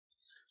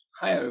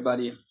Hi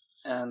everybody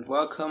and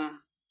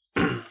welcome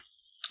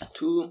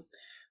to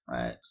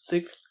my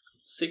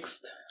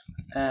sixth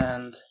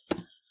and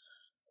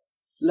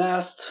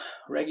last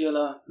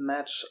regular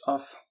match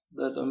of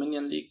the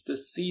Dominion League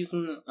this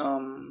season.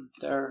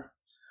 There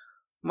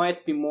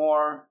might be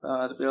more,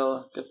 but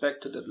we'll get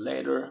back to that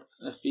later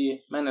if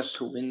we manage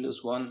to win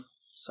this one.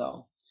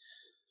 So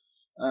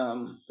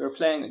we're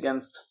playing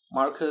against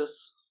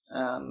Markus,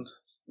 and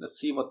let's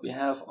see what we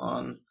have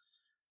on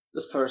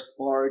this first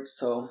board.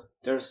 So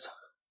there's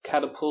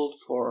Catapult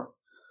for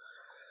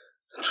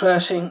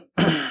trashing.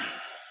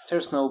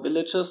 There's no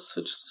villages,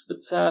 which is a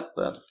bit sad,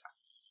 but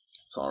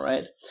it's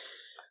alright.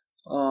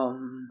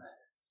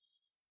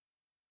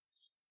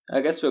 I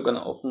guess we're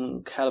gonna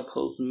open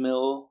Catapult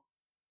Mill,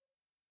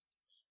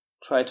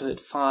 try to hit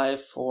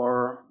 5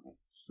 for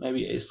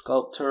maybe a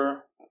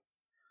Sculptor.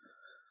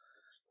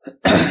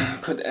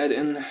 Could add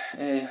in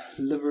a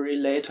livery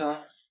later.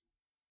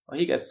 Oh,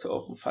 he gets to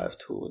open 5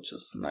 too, which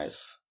is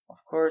nice, of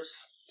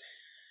course.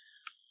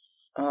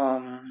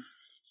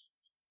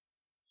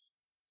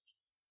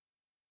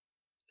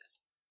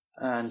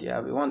 And yeah,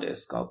 we want a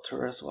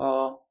Sculptor as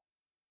well.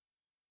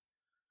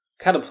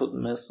 Catapult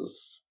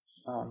misses,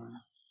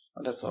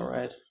 but that's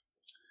alright.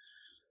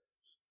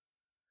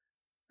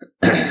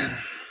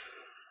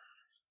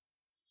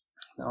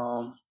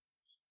 Now,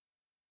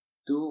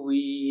 do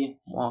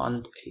we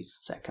want a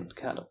second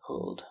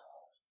Catapult?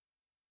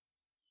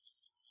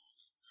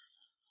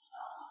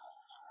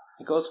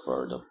 He goes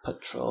for the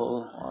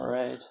patrol,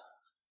 alright.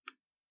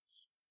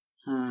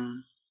 I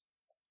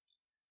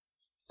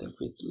think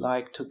we'd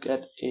like to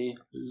get a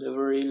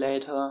livery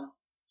later.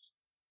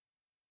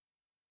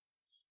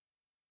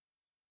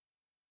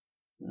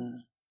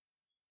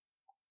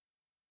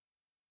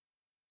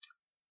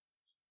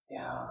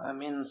 Yeah, I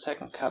mean,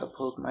 second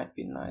Catapult might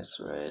be nice,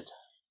 right?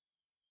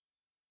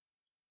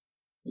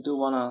 We do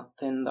wanna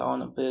thin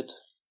down a bit,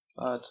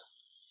 but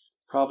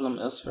problem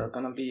is we're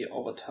gonna be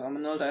over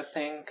terminaled, I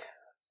think.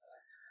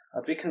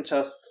 But we can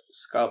just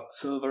sculpt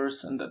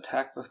silvers and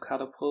attack with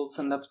catapults,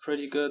 and that's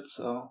pretty good,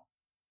 so...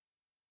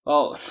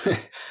 Oh,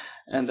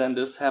 and then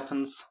this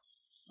happens.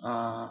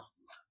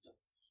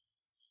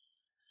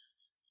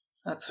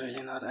 That's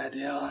really not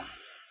ideal.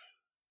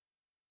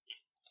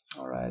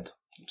 Alright,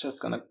 I'm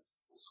just gonna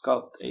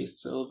sculpt a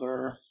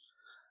silver,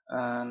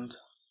 and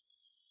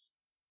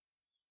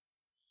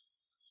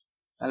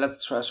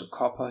let's trash a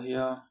copper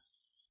here.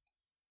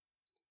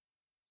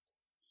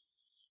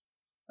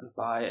 And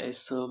buy a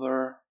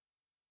silver.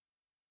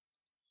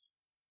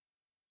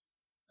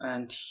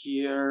 And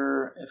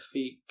here, if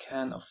we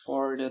can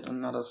afford it,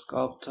 another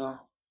sculptor.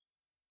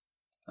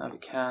 We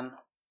can.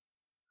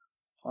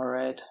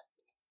 Alright.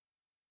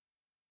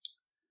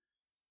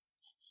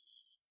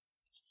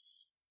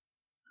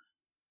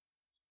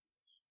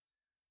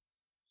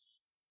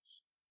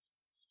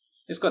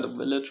 He's got a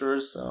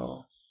villager,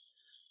 so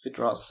if he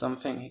draws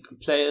something, he can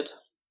play it.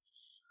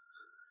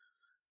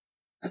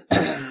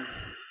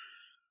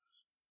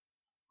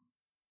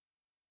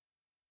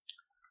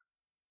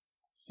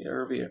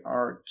 Here we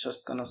are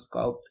just gonna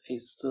sculpt a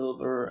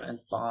silver and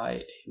buy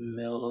a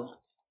mill.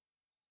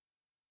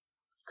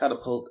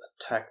 Catapult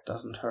attack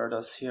doesn't hurt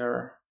us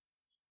here.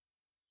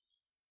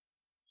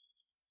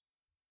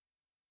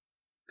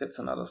 Gets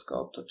another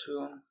sculptor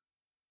too.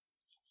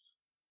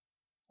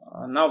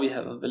 Now we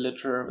have a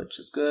villager, which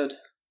is good.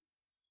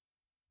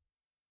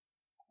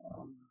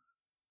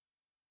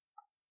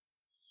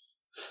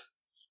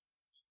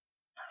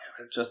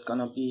 We're just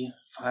gonna be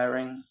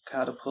firing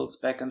catapults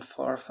back and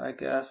forth, I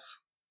guess,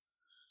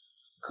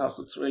 because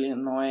it's really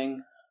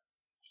annoying.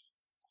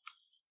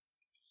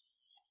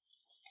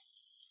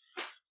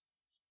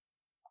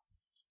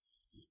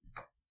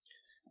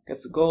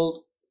 Gets a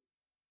gold.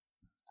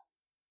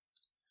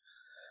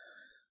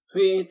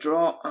 We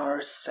draw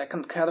our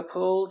second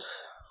catapult,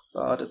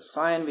 but it's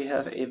fine. We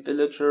have a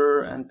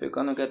villager, and we're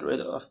gonna get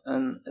rid of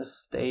an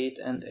estate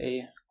and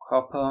a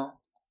copper.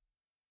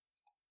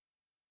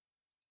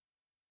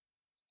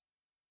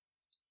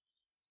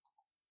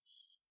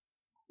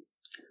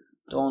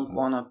 Don't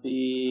wanna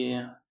be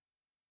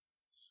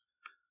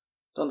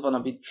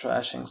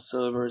trashing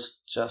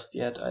silvers just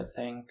yet, I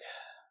think.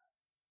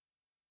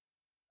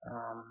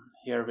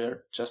 Here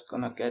we're just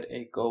gonna get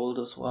a gold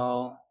as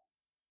well.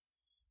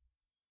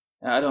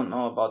 I don't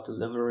know about the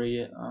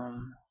livery.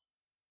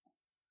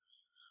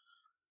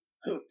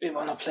 We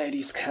wanna play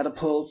these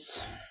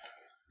catapults.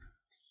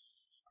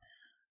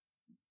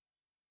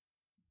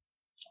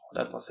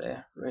 That was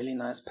a really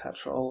nice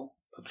patrol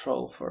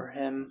for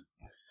him.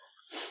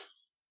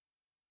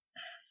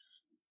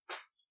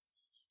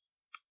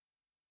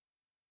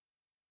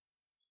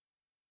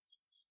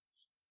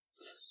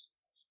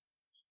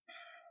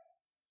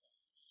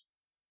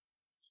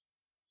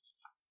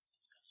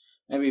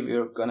 Maybe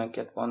we're gonna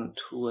get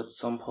 1-2 at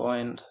some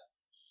point.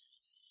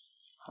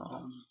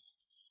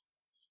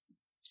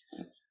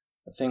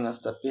 The thing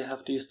is that we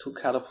have these 2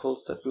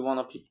 catapults that we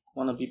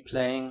wanna be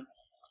playing,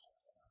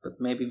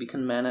 but maybe we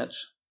can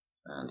manage.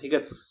 And he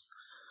gets his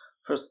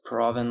first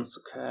province,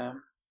 okay.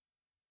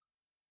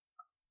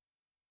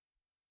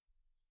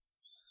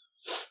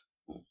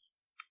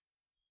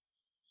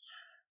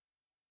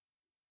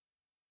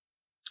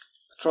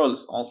 Patrol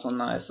is also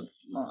nice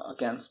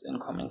against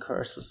incoming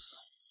curses.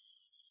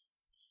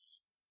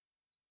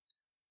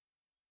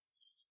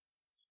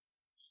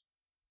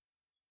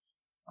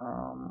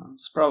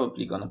 It's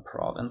probably gonna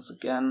province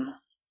again.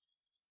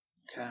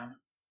 Okay.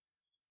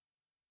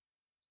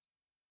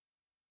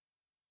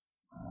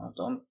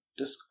 Don't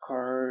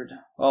discard.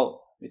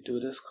 Well, we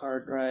do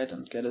discard, right,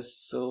 and get a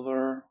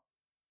silver.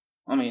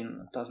 I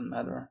mean, it doesn't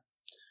matter.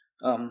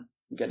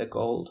 Get a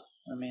gold.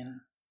 I mean.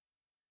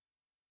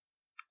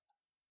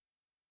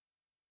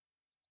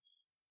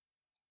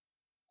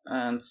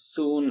 And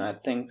soon I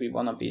think we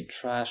wanna be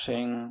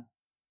trashing.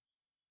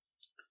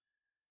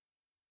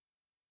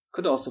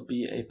 Could also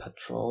be a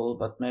patrol,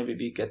 but maybe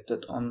we get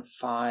that on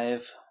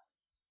 5.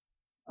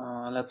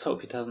 Let's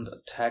hope he doesn't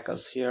attack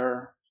us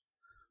here.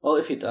 Well,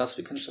 if he does,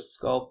 we can just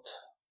sculpt.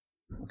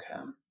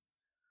 Okay.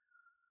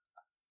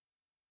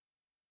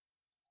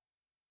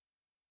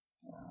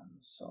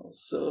 So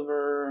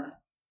silver,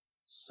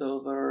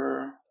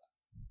 silver.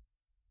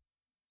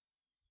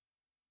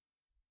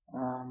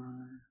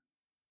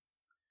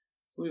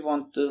 So we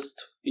want this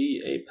to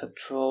be a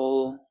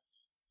patrol.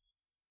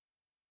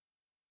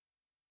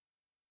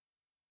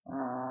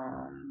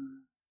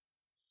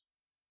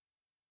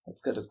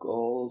 Let's get a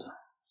gold.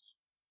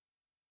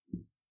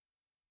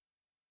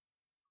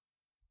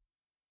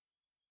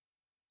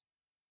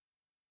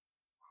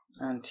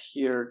 And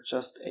here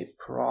just a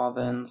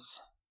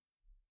province.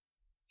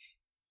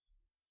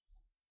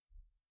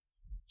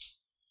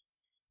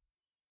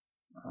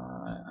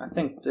 I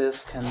think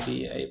this can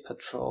be a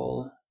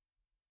patrol.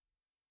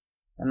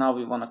 And now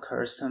we want to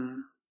curse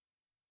him.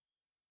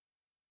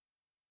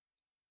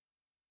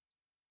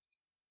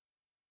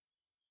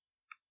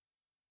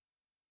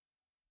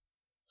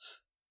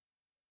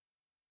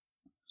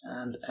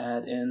 And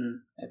add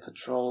in a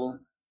patrol.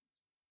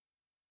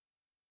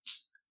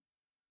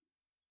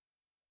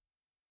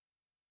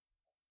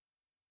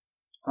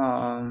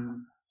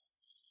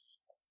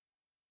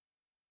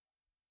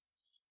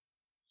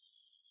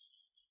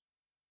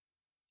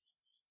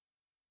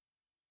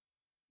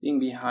 Being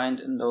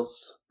behind in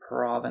those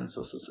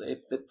provinces is a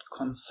bit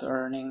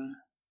concerning.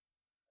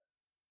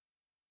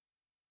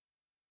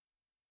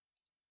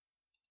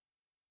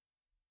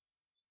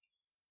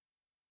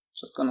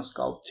 Just gonna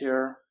sculpt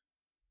here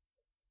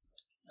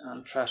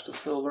and trash the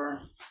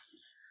silver.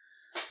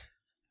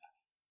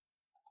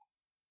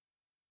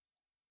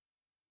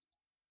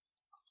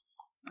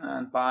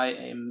 And buy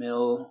a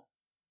mill.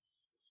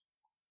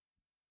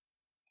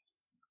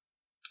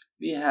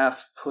 We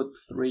have put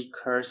 3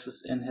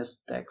 curses in his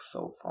deck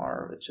so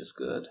far, which is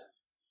good.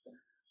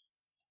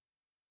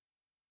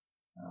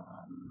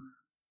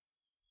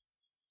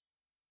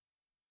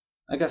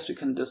 I guess we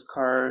can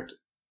discard,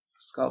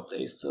 sculpt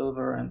a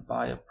silver, and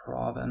buy a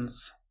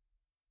province.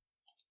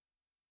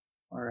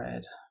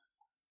 Alright.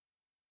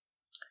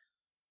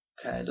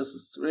 Okay, this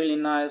is really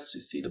nice.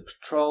 You see the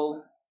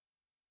patrol.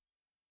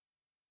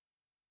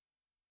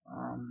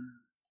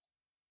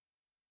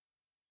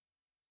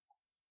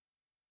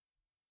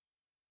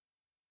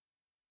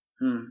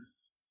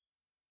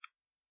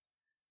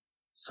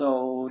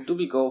 So, do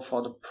we go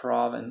for the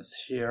province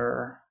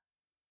here?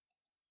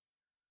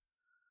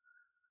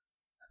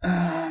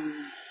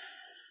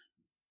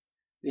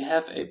 We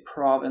have a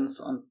province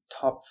on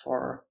top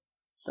for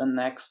the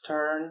next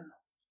turn.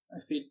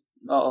 If we,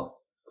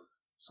 well,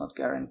 it's not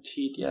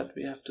guaranteed yet.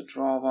 We have to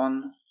draw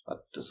one,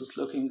 but this is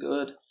looking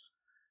good.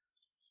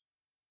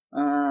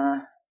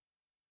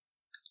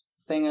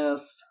 Thing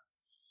is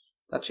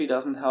that she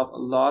doesn't help a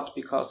lot,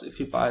 because if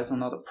he buys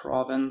another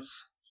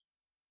province,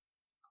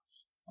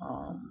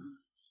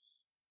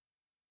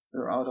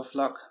 we're out of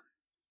luck.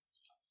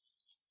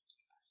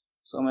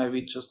 So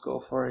maybe just go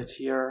for it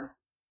here.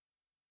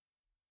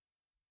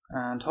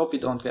 And hope we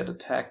don't get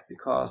attacked,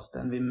 because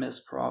then we miss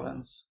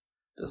province.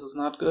 This is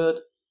not good.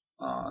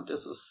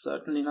 This is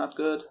certainly not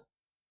good.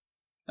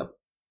 Yep.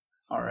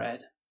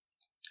 Alright.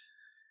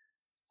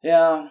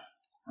 Yeah,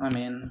 I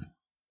mean,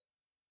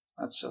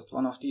 that's just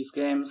one of these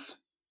games.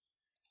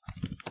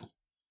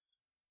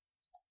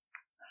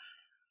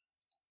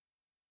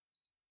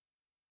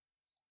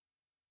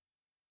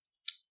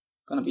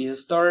 Gonna be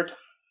his start.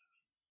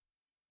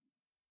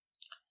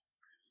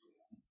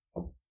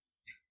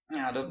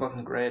 Yeah, that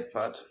wasn't great,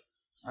 but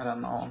I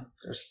don't know.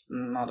 There's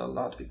not a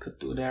lot we could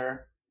do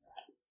there.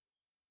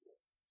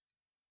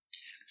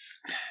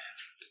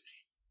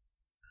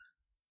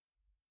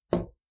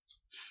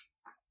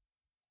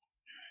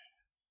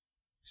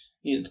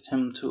 Needed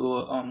him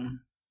to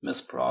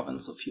miss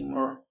province a few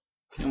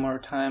more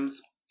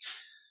times.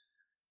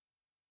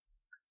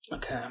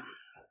 Okay,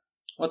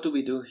 what do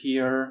we do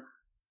here?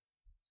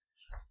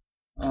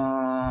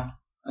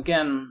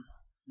 Again,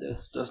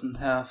 this doesn't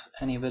have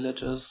any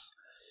villages.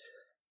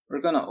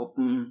 We're gonna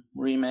open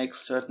Remake,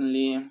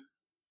 certainly.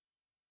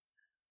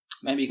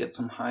 Maybe get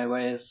some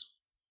highways.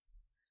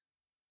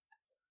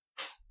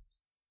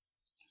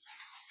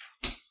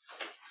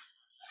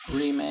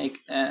 Remake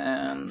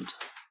and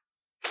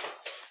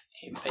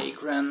a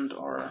Vagrant,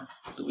 or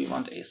do we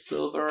want a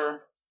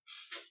silver?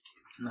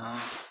 No.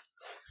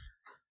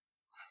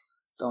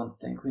 don't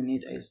think we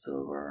need a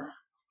silver.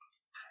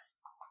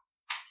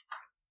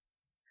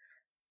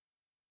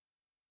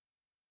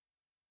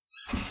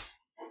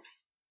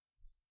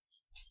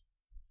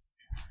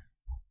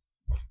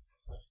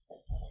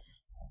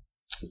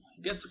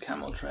 He gets a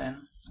camel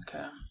train,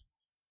 okay.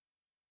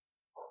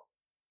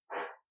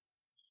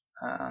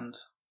 And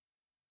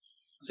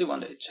does he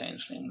want a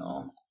changeling?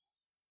 No.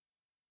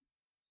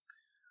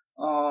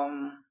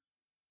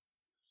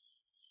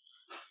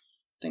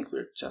 I think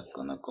we're just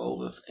gonna go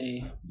with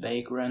a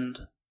vagrant.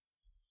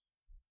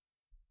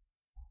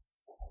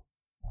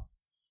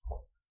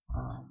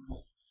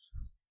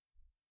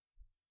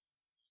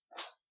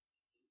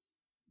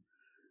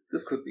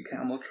 This could be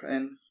camel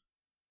train.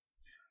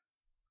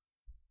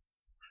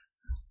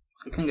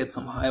 We can get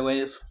some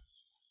highways,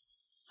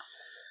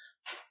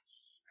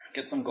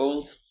 get some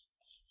golds,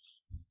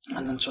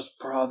 and then just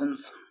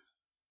province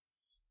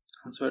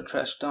once we're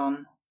trashed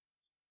down.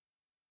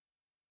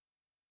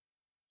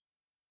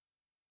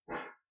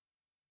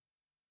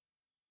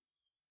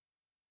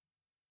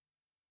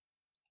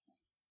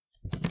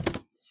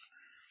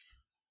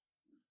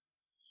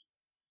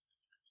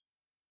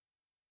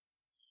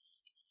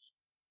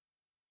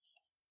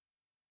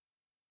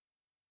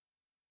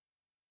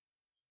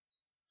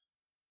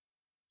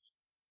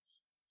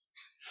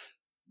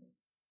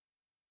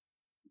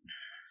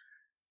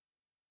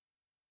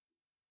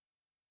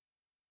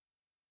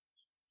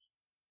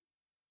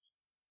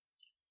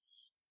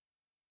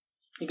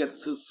 He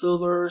gets 2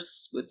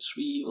 silvers, which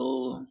we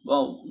will,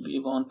 well, we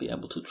won't be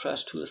able to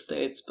trash 2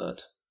 estates,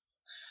 but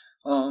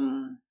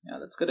yeah,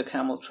 let's get a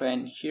camel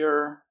train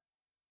here.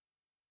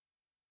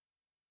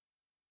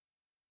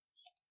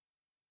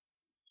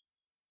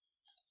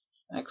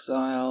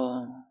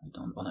 Exile, we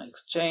don't want to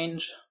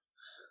exchange.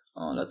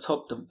 Let's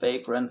hope the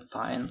vagrant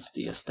finds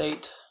the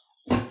estate.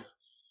 Okay,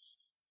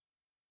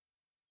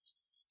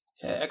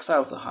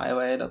 exile's a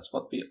highway, that's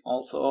what we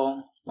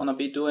also want to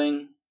be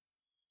doing.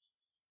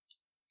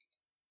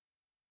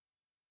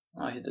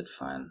 Oh, he did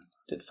find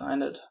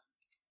it.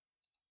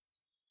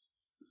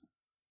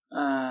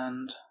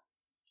 And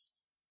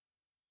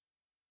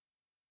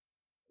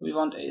we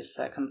want a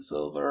second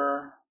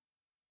silver.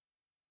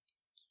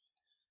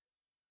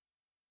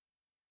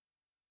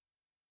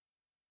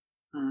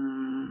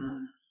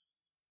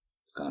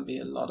 It's gonna be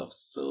a lot of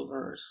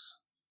silvers.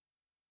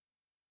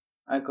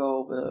 I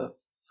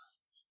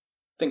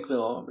think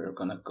we're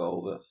gonna go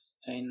with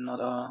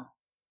another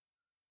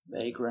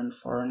vagrant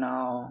for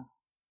now.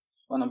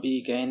 Wanna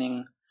be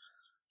gaining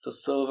the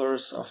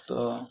silvers of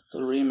the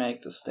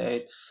remake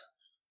estates.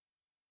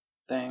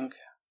 Think.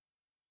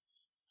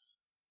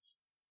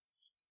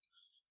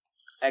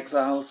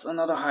 Exiles,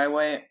 another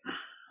highway.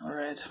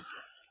 Alright.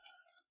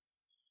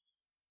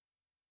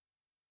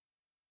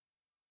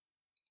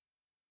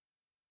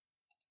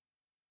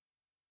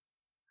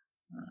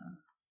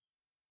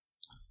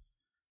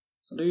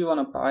 So do you want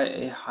to buy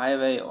a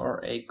highway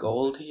or a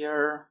gold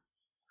here?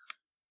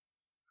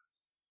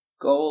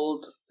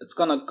 Gold, it's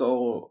gonna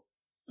go,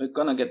 we're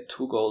gonna get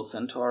 2 golds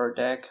into our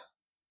deck,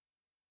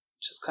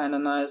 which is kinda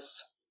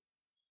nice.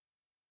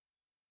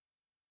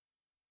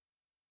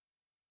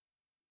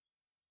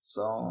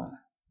 So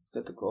let's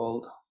get the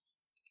gold.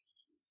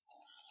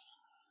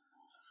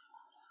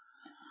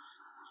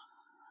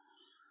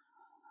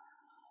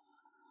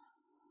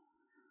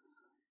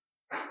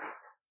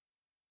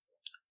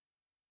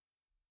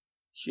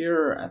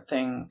 Here I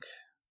think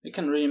we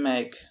can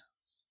remake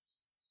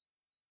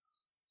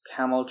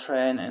camel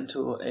train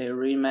into a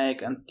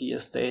remake and the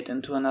estate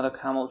into another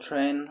camel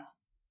train.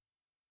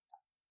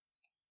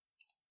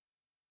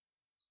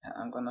 Yeah,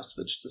 I'm gonna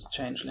switch this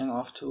changeling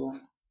off too.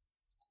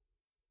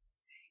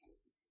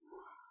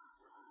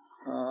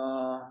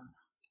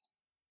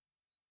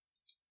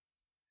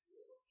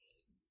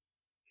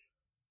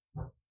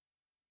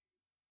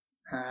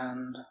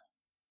 And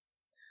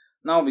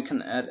now we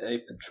can add a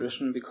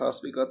patrician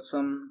because we got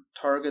some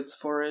targets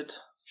for it.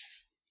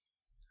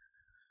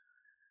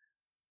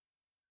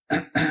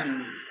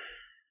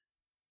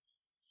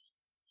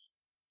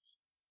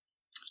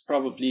 It's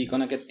probably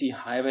gonna get the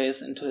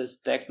highways into his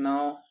deck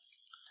now.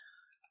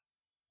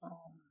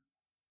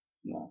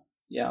 Well,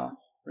 yeah,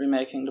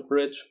 remaking the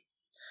bridge.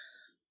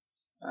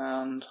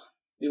 And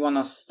we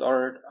wanna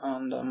start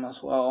on them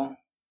as well.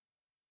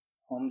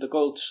 The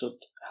gold should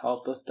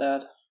help with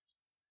that.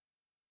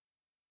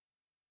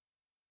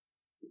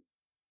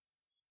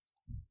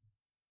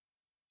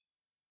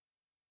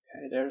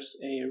 Okay, there's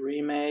a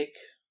remake.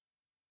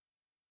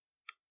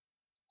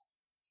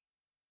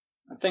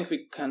 I think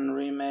we can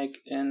remake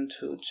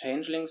into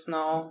changelings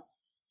now.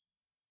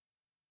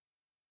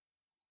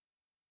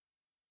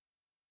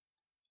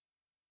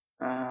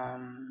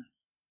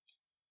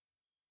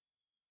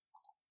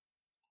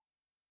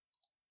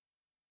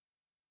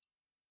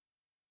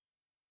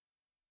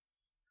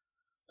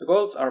 The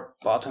golds are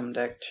bottom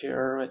decked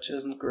here, which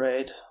isn't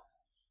great.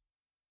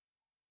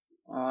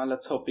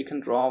 Let's hope we can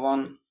draw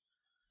one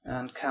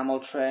and camel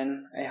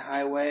train a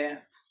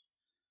highway.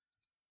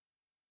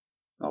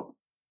 Nope.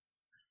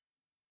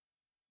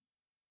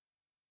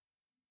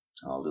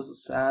 Oh, this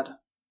is sad.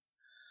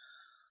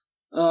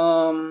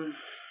 Do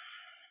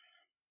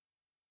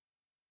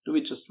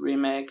we just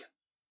remake?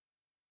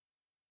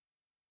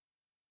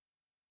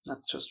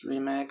 Let's just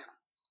remake.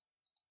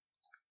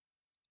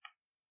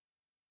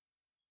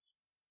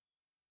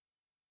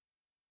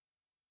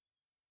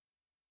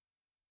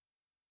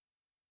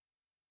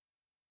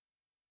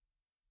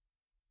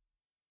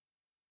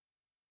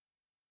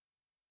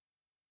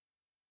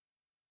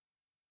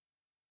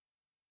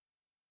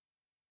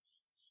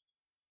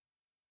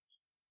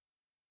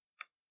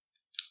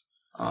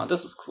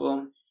 This is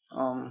cool.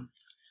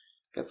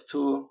 Gets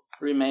to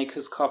remake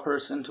his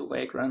coppers into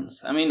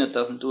vagrants. I mean, it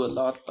doesn't do a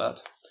lot,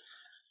 but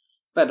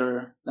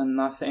better than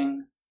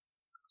nothing,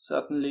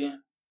 certainly.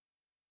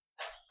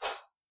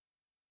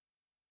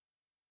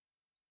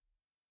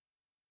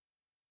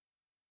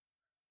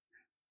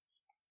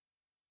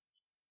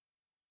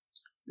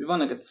 We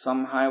want to get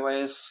some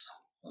highways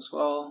as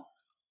well.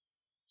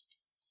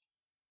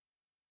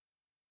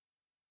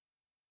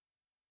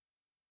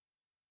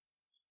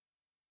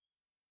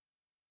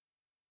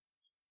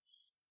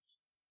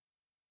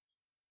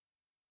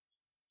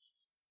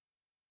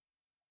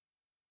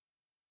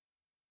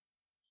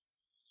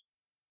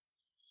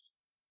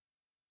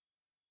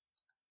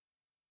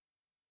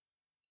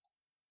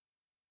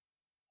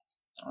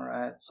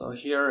 Alright, so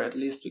here at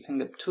least we can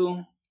get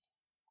 2.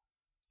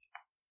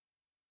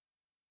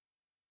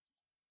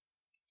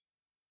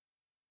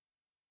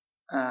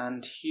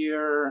 And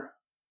here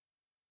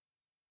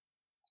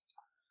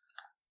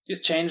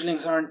these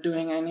changelings aren't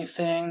doing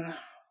anything.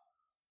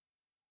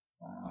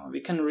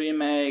 We can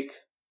remake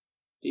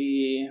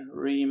the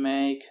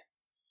remake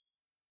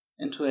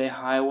into a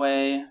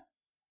highway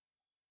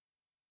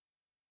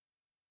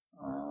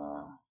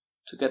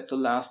to get the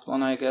last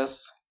one, I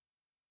guess.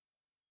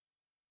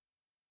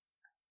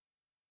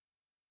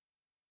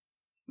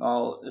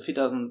 Well, if he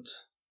doesn't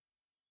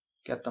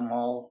get them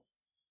all,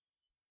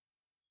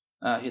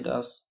 he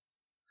does.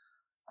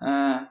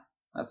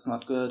 That's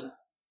not good.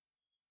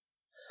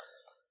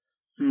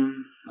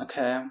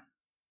 Okay.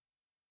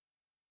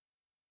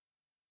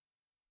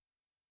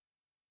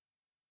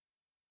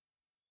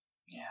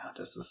 Yeah,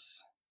 this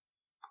is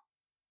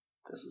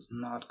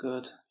not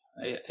good.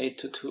 8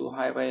 to 2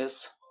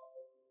 highways.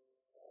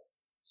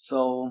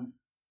 So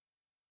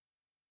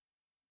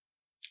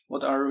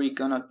what are we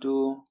gonna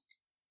do?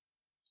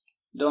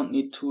 Don't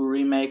need 2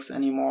 remakes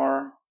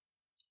anymore,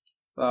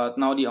 but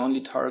now the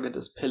only target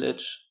is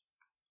pillage.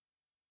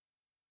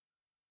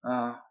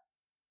 I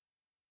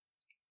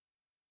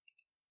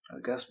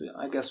guess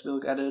we'll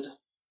get it.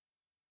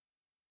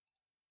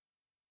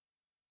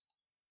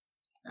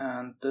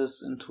 And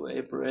this into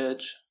a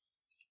bridge.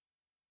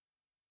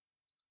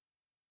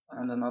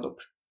 And another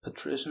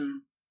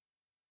patrician.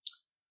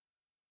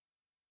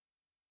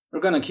 We're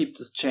gonna keep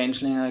this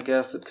changeling, I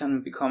guess. It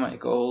can become a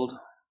gold.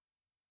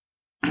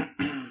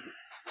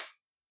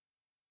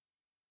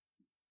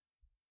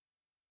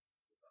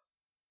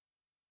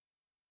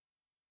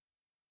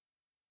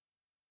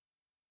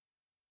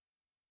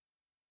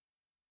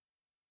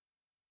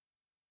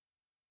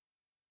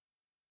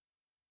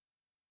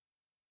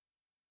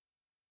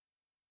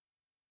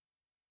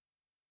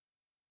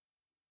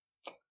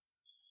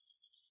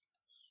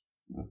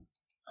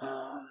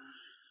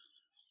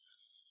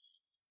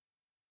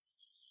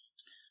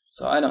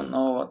 So I don't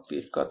know what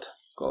we've got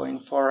going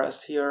for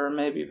us here.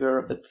 Maybe we're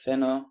a bit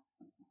thinner,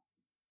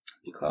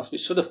 because we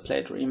should have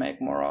played Remake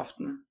more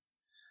often.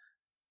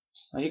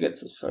 Oh, he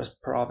gets his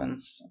first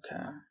province,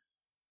 okay.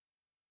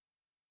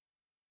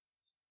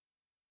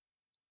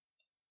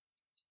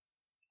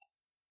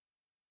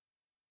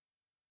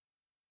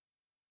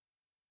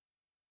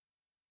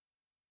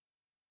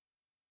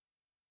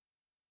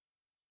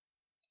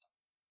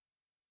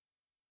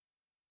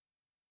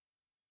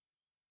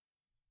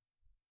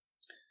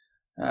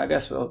 I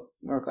guess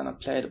we're gonna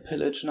play the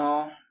pillage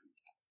now.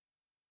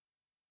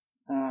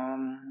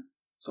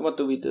 So what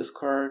do we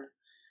discard?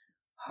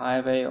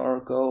 Highway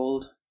or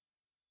gold?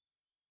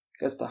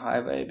 Guess the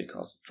highway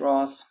because it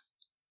draws.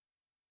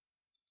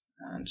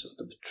 And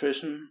just a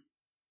patrician.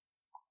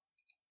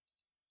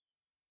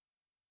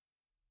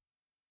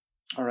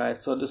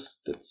 Alright, so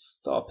this did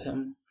stop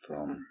him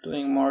from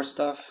doing more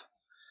stuff.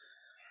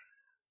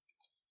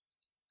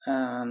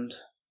 And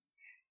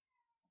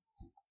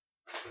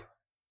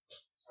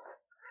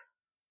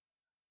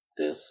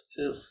this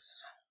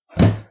is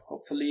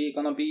hopefully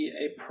gonna be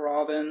a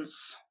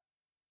province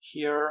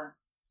here.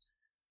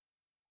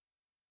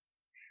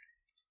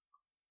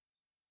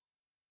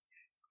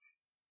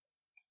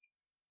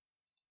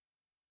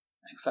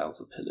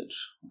 Exiles a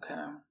pillage,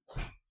 okay.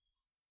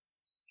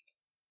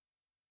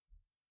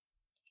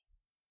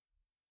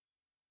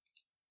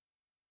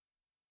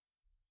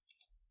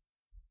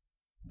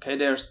 Okay,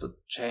 there's the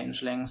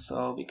changeling,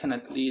 so we can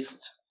at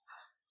least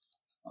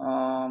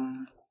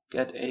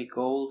get a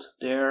gold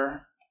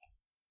there.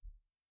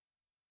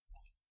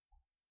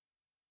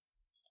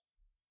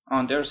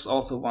 And there's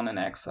also one in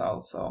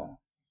exile, so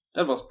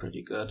that was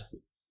pretty good.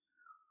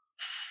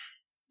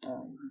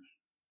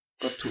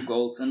 Got 2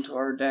 golds into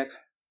our deck.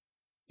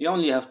 We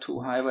only have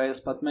 2 highways,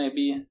 but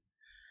maybe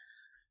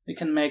we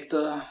can make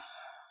the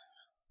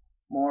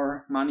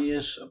more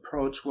moneyish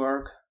approach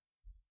work.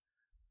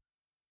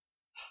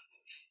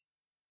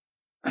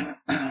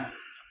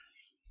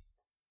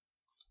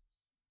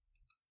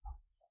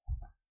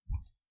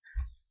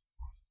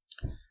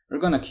 We're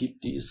gonna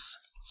keep these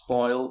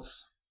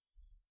spoils.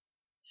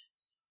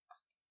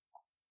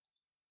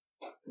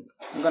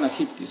 I'm gonna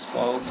keep these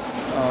spoils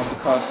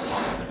because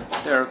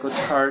they're a good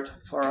card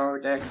for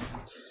our deck.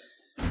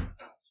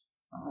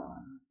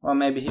 Or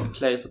maybe he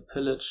plays a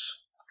pillage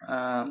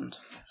and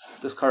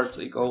discards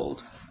a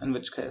gold, in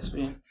which case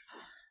we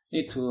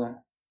need to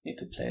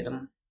play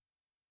them.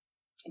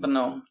 But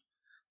no.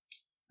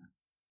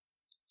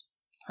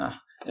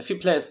 If he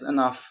plays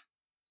enough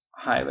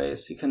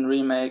highways, he can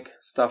remake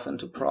stuff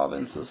into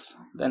provinces,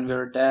 then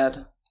we're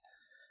dead.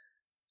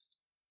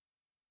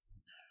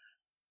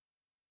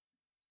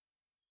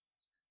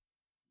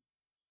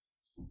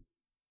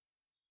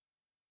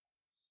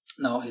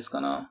 Now he's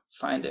gonna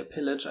find a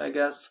pillage, I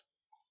guess,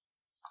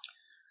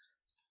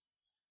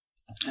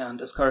 and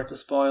discard the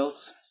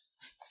spoils.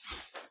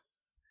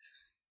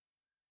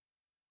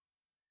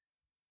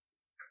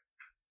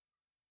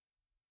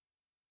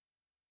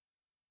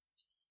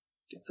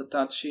 Gets a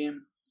duchy.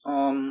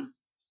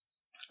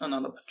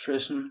 Another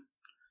patrician.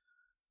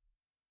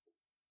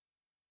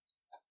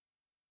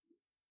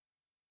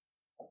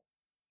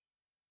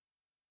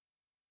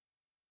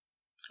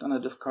 Gonna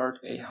discard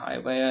a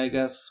highway, I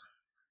guess.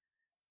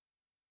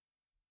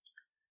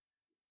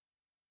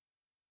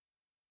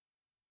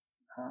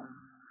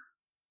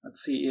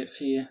 Let's see if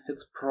he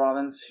hits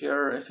province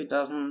here. If he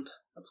doesn't,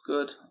 that's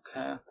good.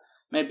 Okay,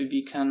 maybe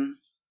we can.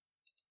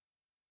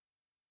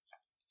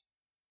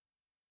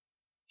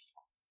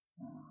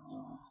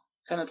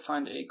 Can it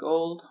find a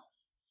gold?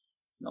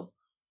 Nope.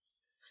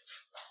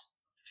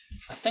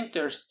 I think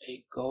there's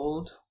a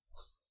gold.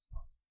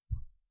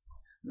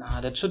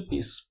 Nah, that should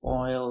be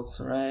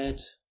spoils,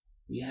 right?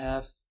 We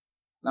have.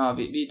 Nah,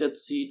 we did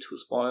see 2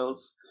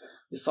 spoils.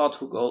 We saw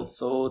 2 gold,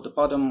 so the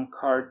bottom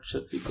card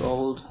should be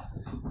gold.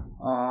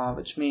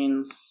 Which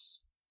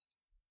means,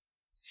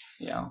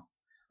 yeah,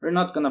 we're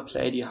not gonna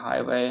play the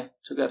highway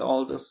to get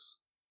all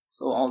this,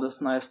 so all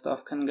this nice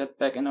stuff can get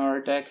back in our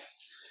deck.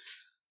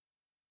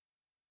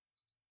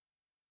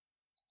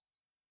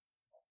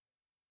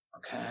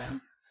 Okay.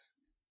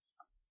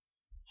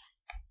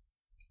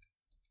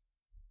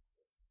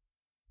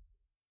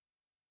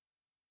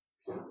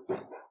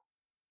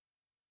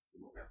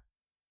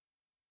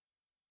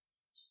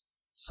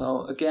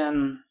 So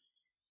again,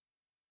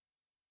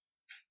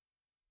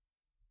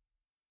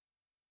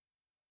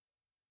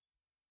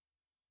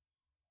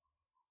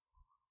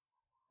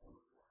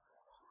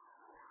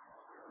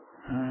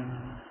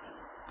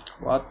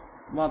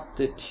 what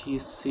did he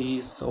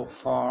see so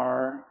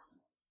far?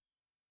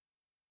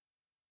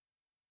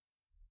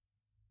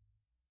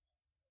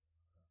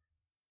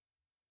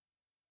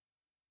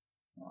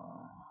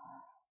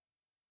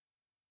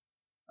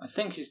 I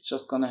think he's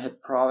just gonna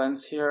hit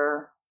province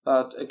here,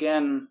 but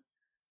again,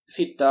 if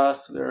he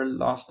does, we're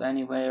lost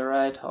anyway,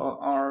 right? How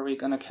are we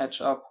gonna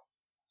catch up?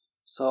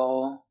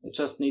 So we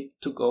just need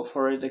to go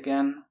for it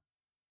again.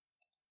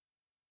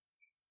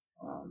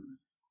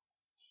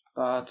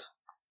 But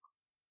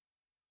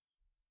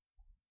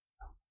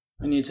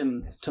we need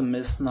him to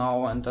miss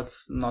now, and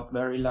that's not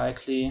very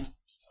likely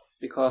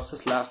because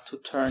his last 2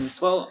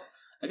 turns, well,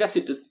 I guess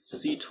he did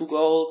see 2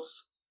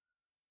 golds,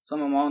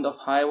 some amount of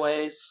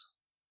highways,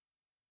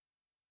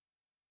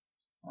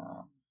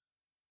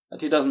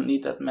 but he doesn't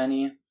need that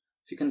many.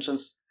 If he can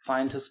just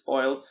find his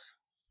spoils.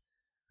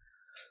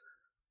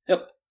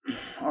 Yep,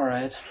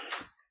 alright.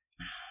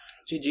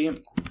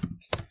 GG.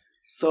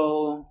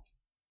 So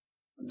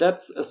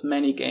that's as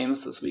many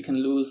games as we can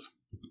lose.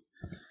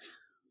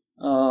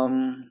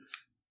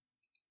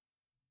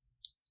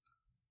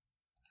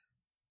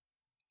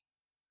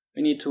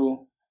 We need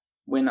to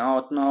win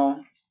out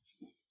now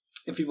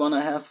if we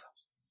wanna have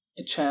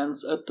a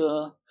chance at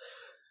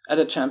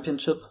a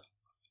championship.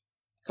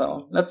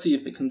 So let's see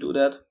if we can do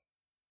that.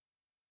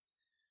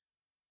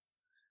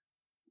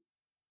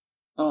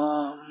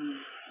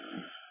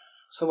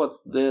 So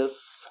what's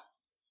this?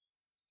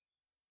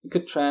 We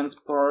could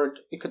transport,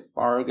 we could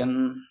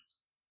bargain.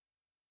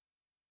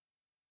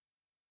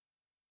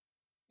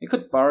 We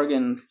could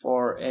bargain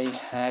for a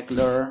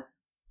Haggler.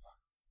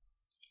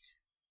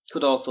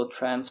 Could also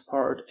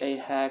transport a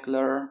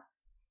Haggler.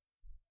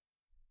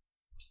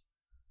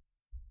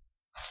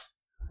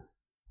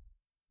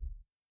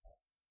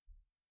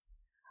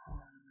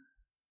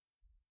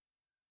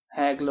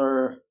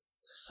 Haggler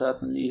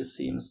certainly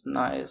seems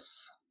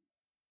nice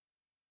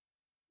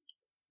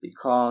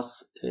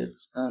because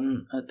it's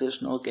an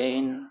additional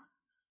gain.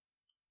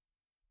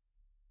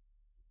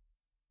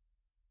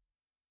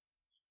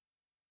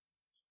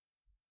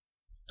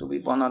 Do we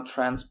wanna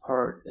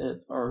transport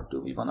it or do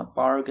we wanna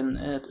bargain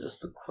it is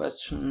the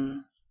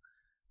question.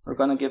 We're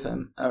gonna give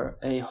him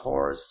a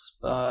horse,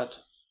 but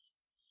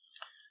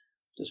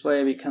this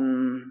way we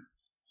can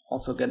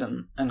also get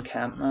an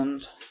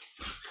encampment.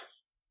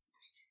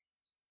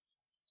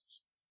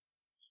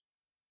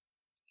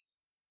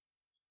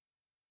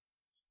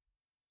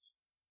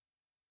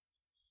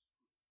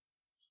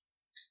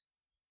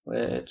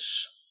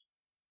 which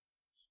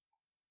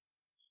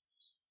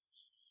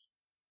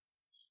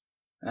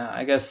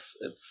I guess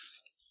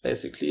it's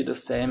basically the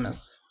same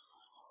as,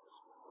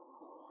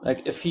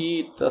 like, if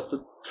he does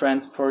the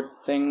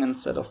transport thing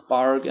instead of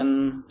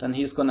bargain, then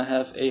he's gonna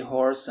have a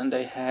horse and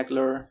a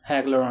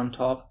haggler on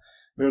top.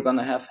 We're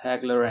gonna have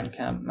haggler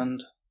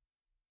encampment.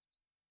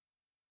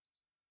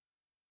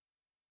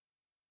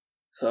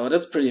 So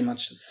that's pretty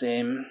much the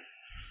same.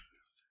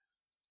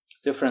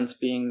 Difference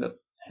being that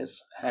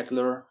his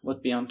haggler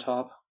would be on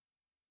top,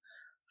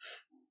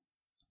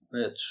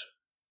 which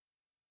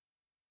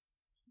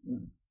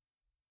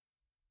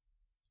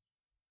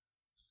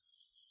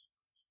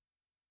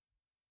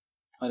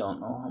I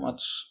don't know how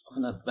much of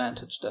an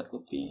advantage that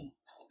would be.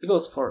 He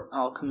goes for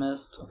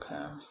Alchemist,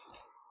 okay.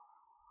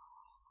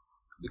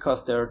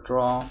 Because they're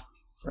draw,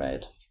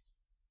 right?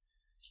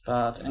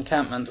 But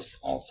encampment is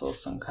also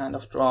some kind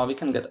of draw. We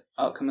can get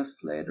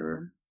Alchemists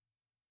later.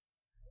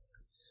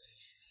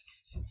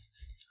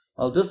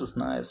 Well, this is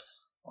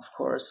nice, of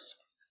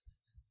course.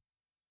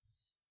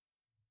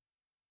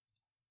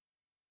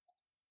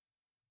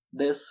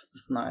 This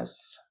is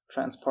nice,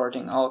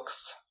 transporting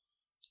Alks.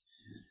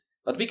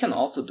 But we can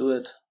also do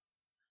it.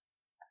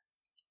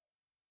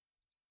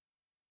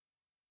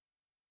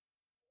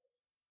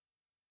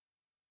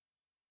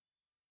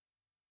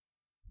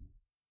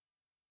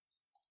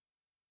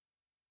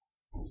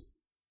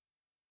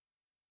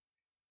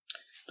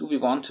 Do we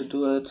want to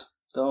do it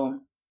though?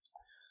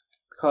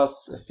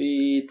 Because if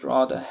we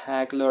draw the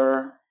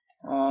haggler,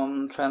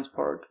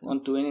 transport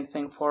won't do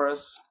anything for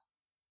us.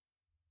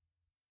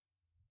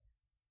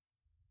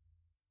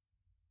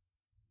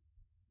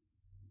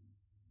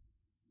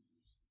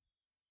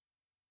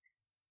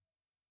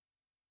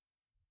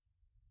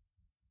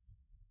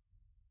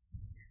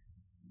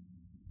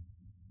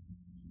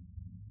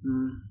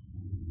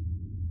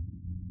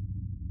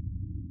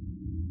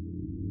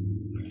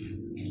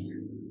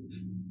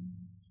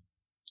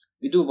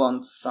 We do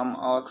want some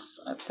Alks,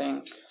 I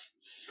think.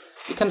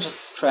 We can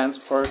just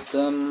transport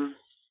them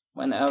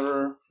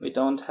whenever we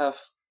don't have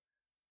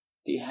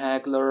the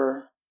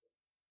haggler.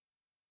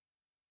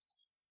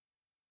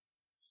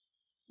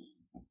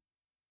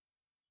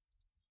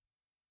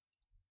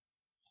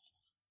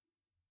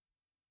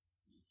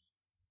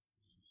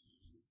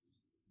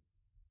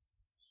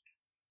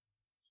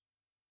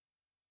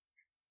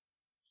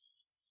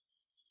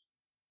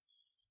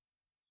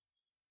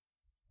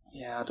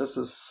 Yeah, this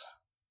is...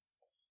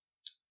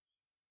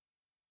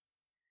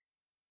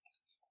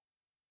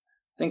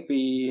 I think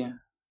we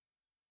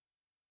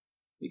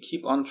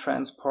keep on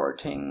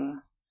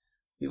transporting.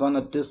 We want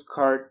to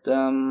discard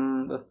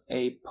them with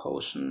a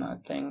potion, I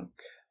think.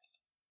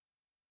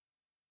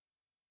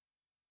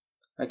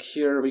 Like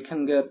here we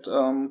can get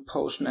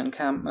potion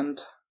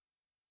encampment.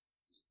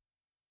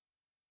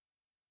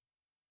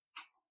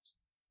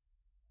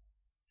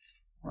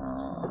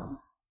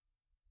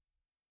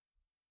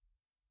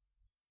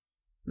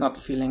 Not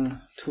feeling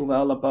too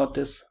well about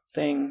this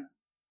thing.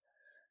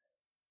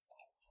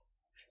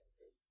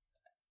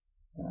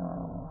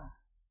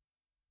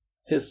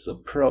 His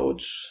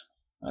approach,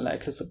 I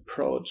like his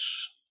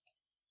approach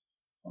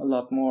a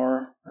lot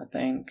more, I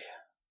think.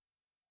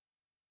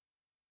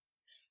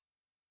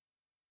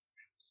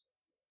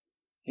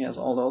 He has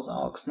all those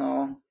Alks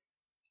now.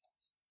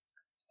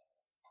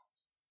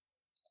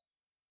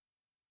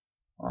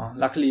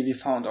 Luckily we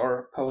found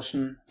our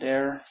potion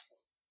there.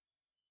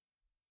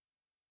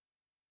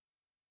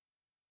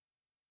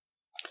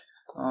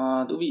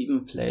 Do we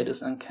even play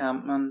this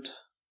encampment?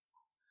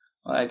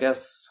 Well, I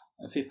guess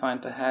if we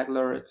find the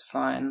haggler, it's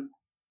fine.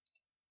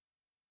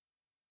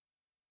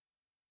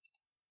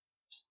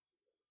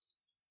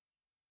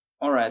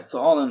 Alright,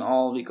 so all in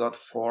all we got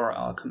 4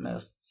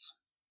 alchemists,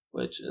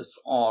 which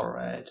is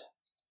alright.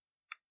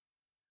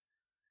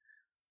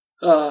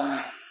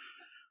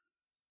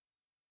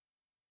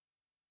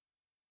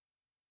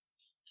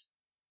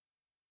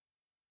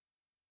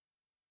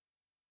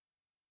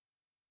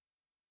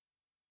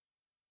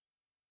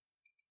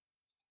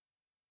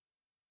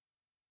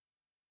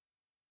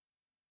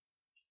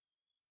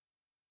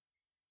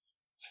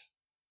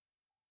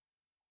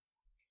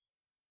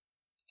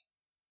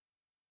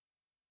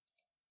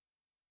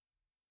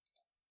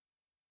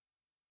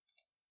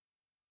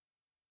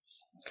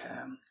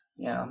 Okay,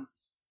 yeah.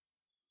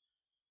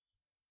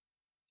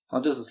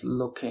 Well, this is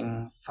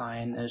looking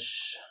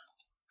fine-ish,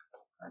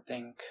 I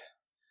think.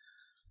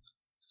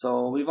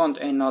 So we want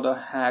another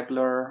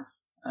haggler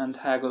and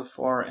haggle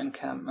for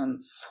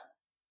encampments.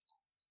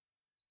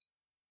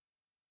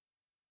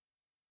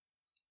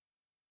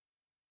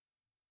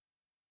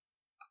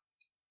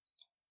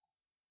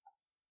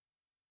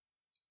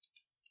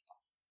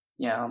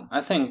 Yeah,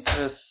 I think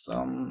this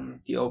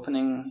the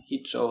opening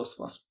he chose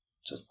was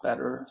just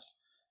better,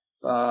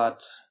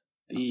 but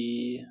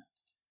we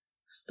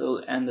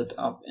still ended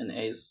up in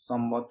a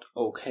somewhat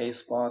okay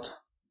spot.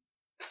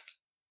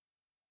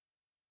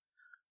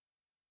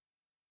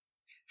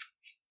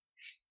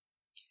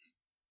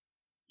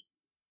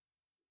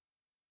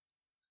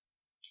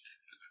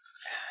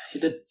 He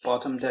did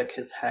bottom deck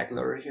his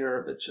Haggler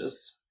here, which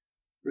is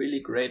really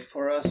great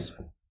for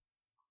us.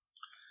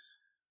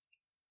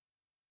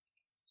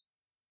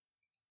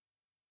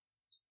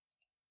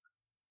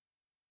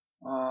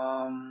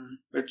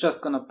 We're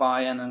just gonna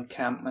buy an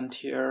encampment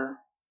here.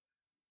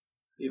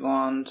 We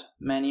want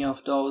many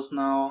of those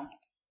now.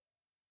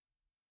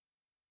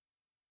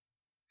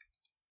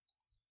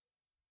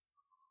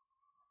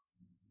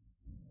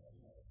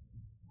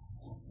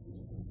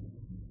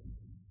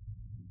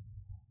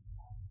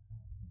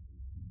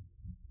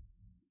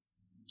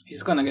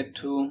 He's gonna get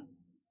 2.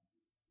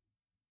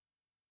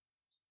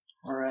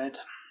 Alright.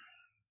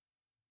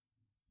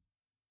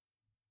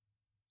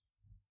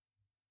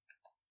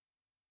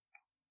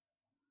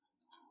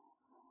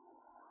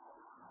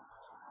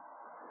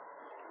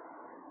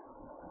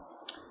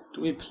 Do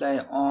we play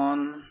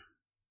on?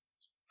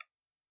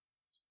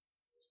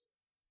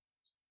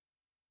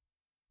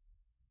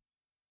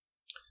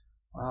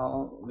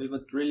 Well, we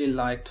would really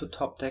like to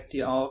top deck the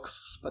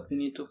Alks, but we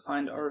need to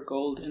find our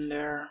gold in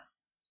there.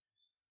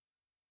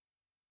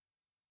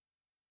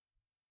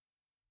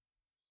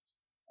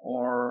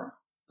 Or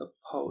the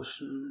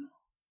potion.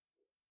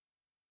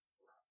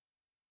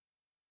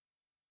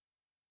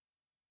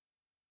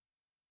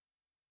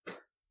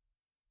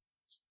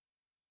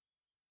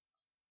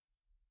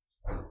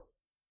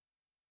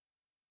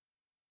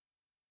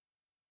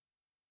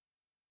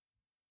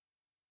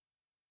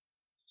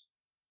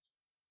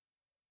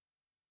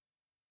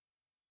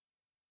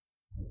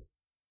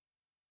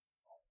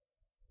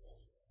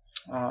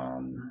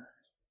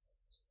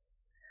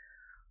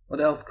 What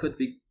else could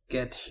we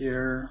get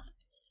here?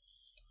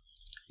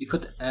 We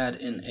could add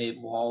in a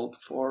vault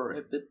for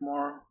a bit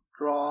more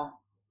draw.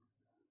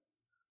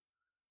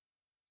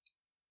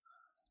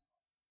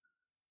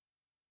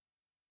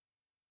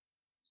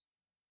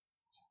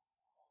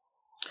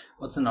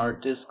 What's in our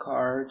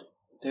discard?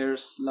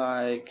 There's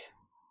like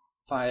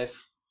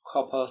 5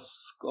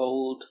 coppers,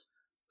 gold,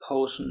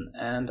 potion,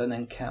 and an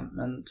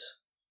encampment.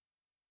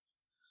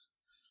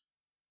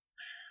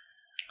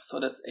 So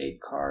that's 8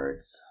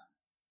 cards.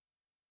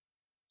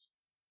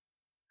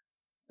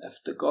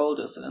 If the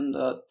gold is in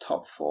the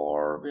top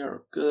 4, we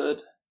are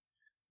good.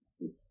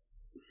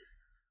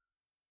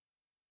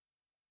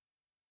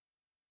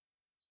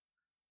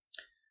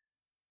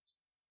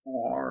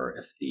 Or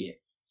if the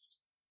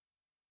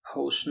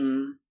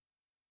potion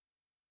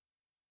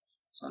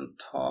is on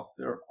top,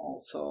 we're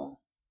also...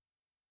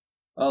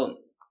 Well,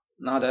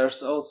 now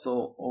there's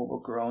also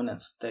Overgrown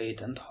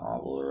Estate and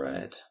Hobble,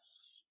 right?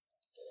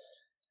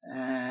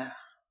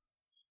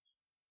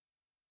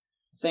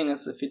 Thing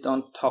is, if we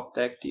don't top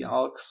deck the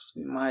Alks,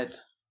 we might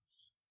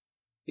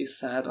be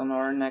sad on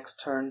our next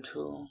turn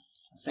too.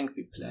 I think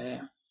we play.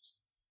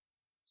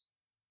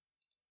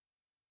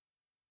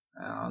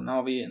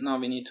 Now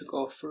we need to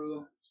go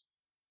through.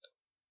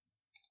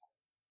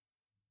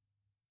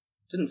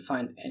 Didn't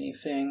find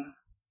anything.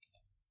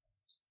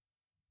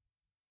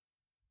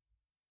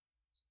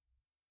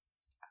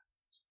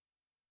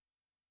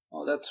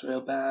 Oh, that's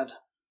real bad.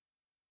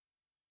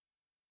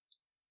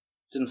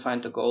 Didn't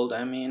find the gold,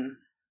 I mean.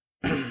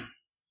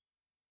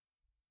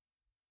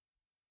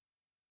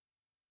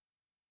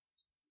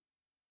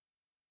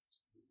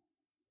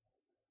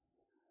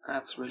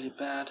 That's really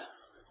bad.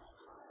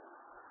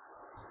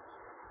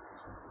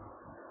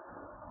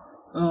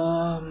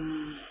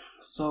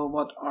 So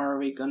what are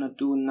we gonna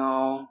do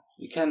now?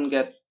 We can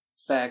get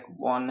back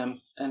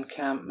 1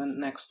 encampment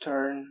next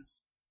turn,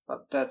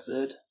 but that's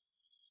it.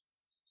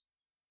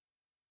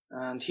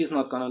 And he's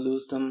not gonna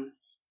lose them.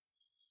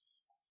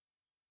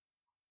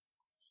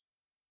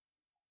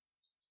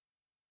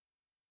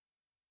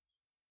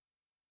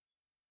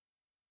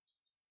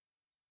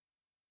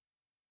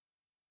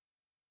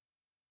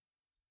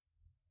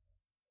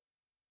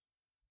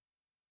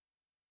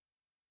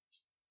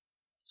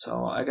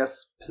 So I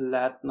guess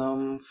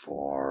platinum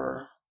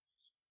for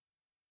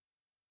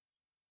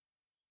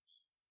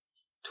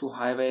 2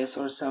 highways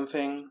or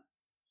something.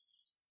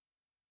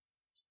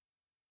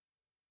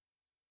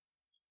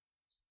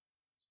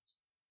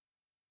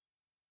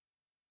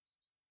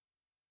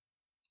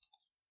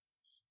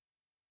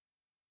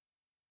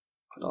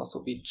 Could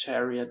also be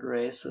chariot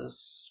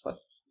races, but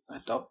I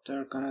doubt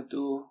they're gonna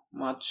do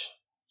much.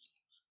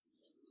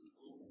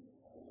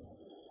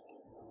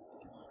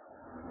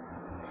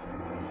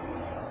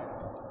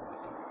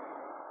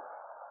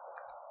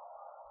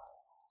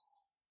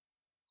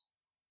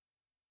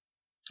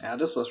 Yeah,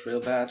 this was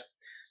real bad,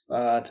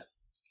 but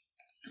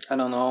I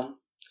don't know.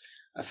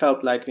 I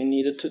felt like we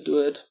needed to do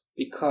it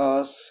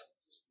because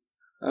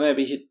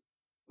maybe he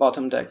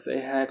bottom decks a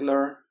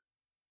Haggler.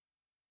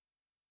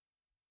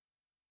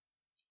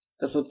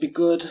 That would be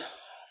good,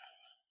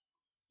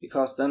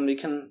 because then we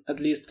can at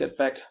least get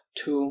back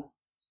 2,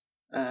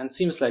 and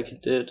seems like he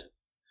did.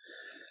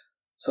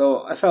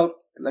 So I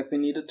felt like we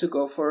needed to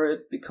go for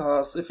it,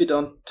 because if we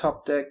don't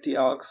top deck the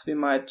Alks, we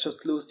might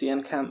just lose the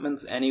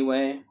encampments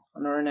anyway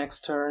on our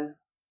next turn.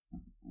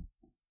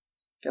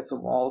 Gets a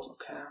vault,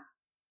 okay.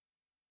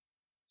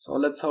 So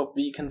let's hope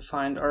we can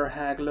find our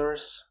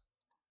Hagglers.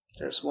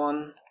 There's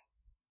 1.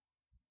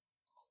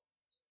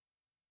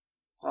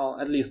 Well,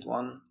 at least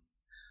one.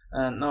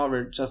 And now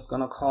we're just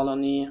gonna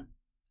colony.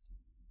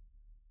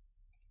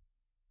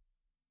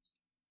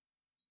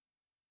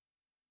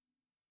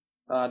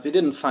 But we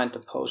didn't find the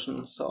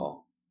potion,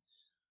 so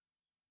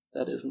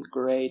that isn't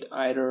great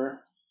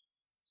either.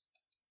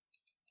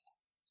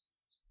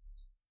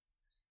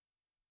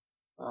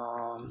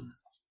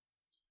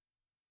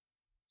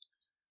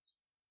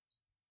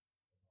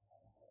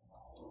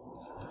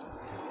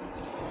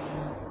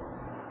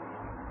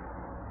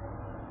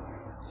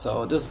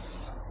 So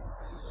this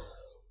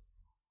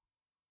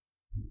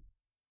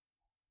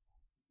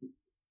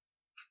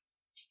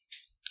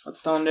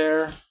what's down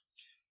there?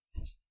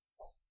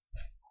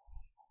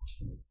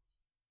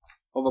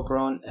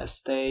 Overgrown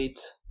estate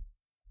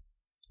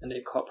and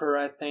a copper,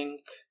 I think.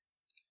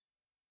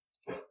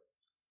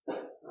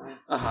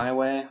 A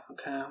highway,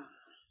 okay.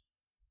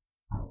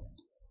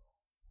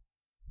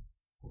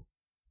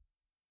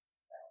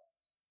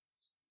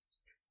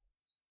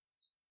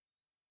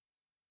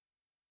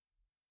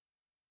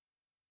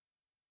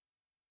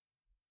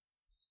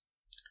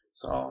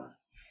 So,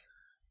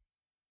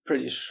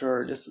 pretty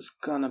sure this is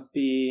gonna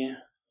be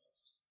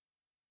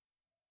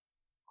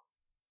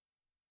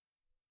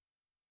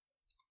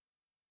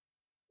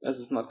this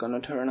is not gonna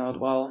turn out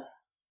well.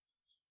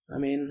 I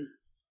mean,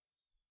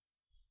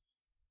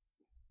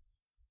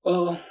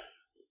 well,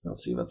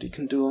 let's see what we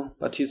can do.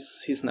 But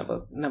he's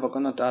never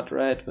gonna dot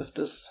red with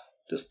this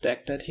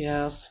deck that he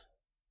has.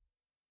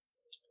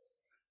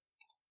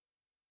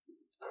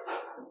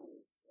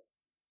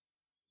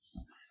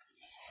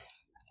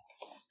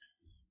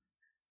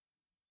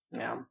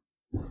 Yeah,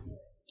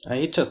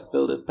 he just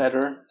built it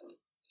better,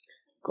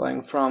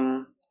 going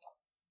from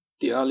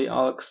the early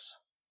alks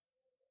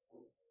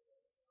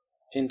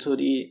into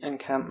the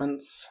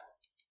encampments.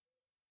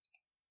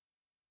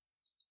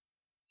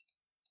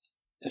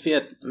 If we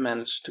had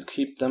managed to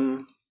keep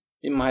them,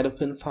 we might have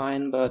been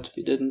fine, but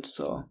we didn't,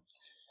 so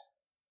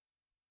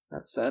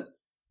that's that.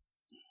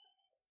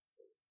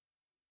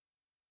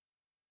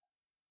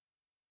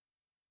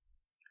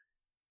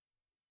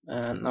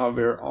 And now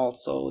we're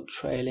also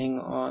trailing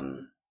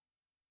on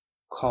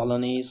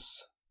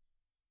colonies.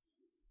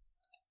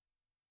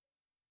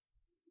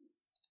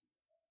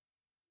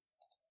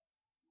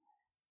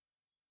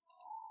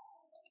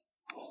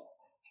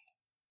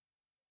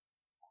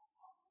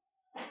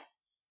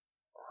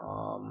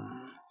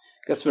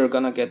 Guess we're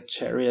gonna get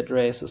chariot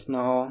races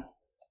now.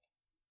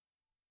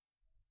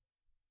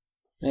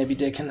 Maybe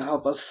they can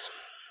help us.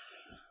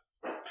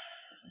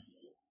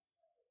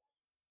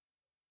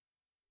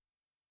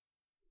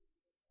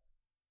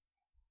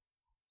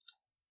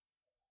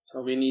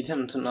 So we need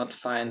him to not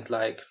find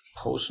like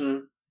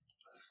potion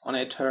on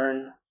a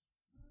turn.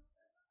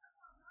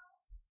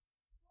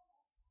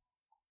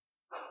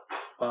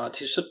 But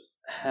he should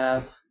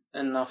have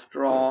enough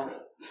draw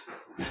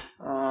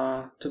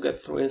to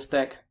get through his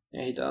deck.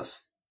 Yeah, he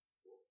does.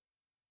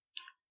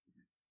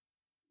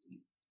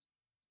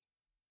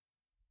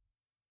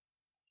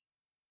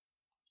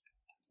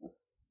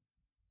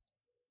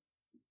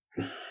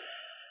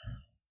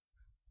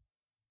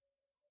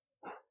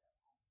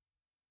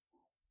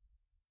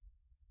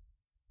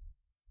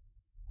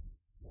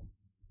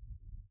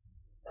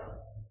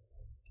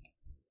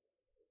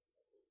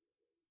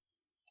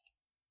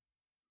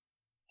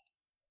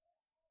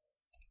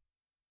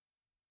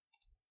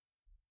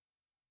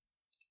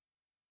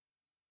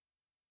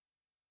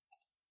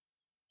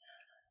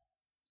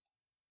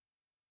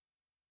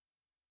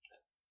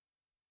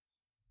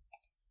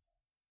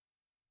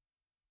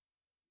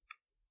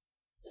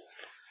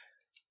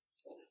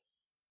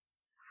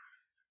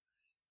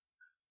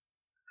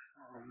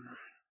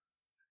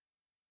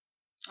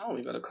 Oh,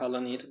 we got a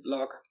colony to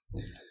block.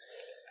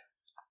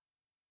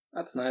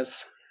 That's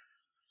nice.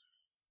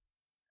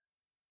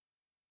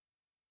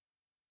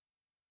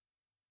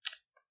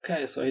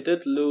 Okay, so he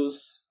did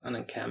lose an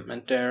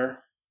encampment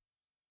there.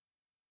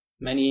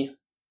 Many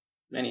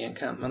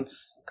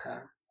encampments.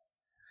 Okay.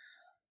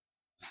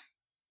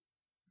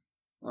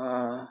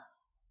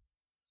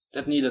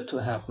 That needed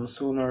to happen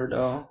sooner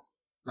though.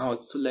 Now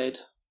it's too late.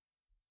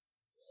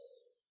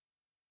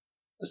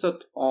 Is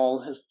that all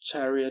his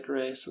chariot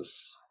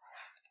races?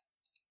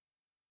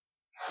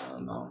 I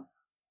don't know.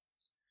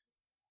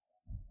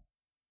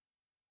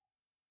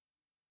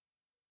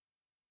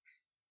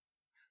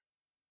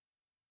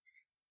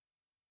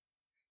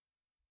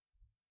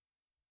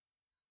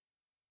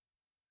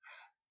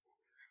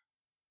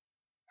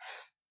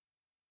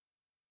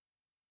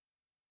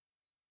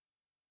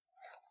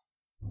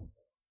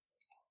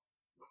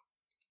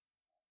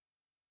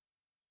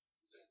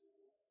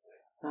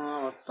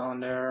 Oh, what's down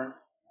there?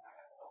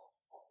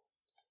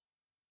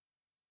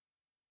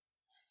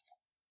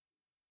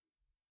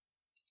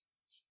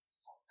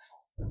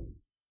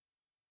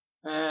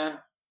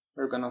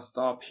 We're gonna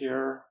stop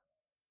here.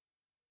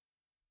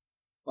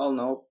 Well,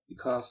 no,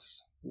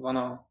 because we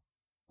wanna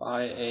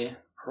buy a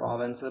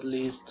province at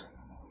least.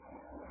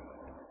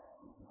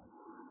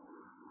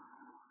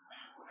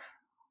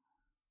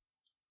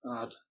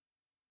 But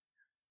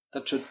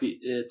that should be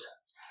it.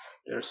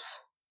 There's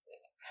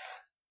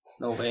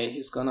No way,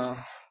 he's gonna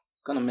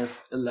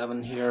miss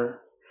 11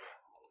 here.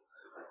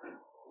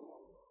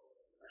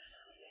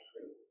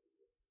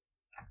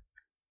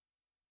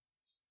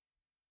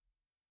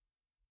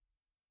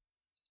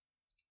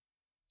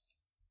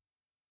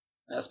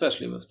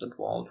 Especially with that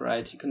vault,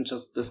 right? He can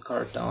just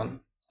discard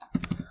down.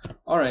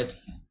 Alright,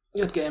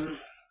 good game.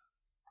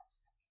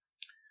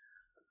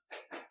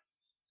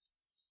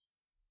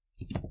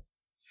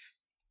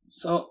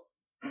 So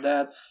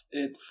that's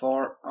it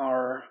for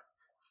our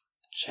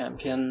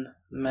champion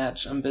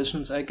match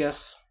ambitions, I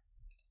guess.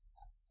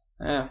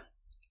 Yeah,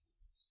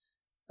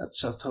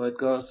 that's just how it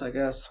goes, I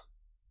guess.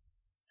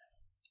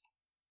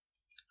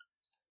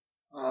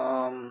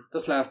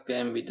 This last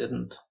game we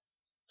didn't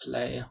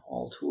play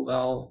all too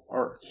well,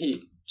 or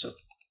he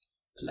just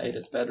played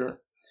it better.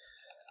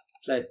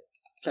 Played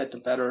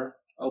the better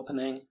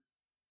opening.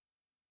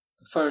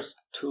 The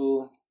first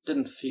two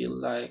didn't feel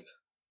like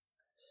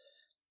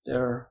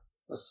there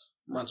was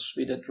much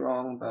we did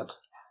wrong, but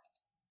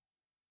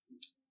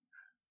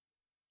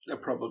there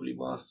probably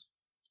was.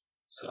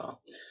 So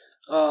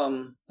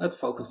let's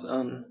focus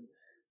on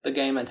the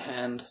game at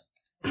hand.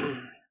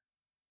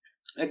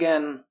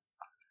 Again,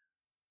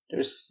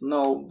 there's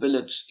no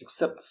village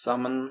except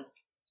summon.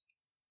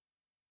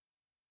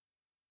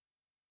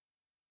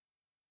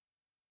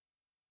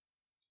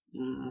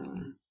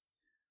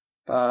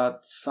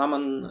 But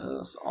summon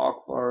is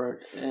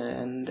awkward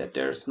in that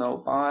there's no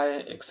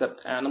buy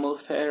except animal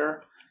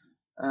fair,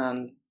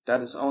 and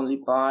that is only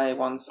buy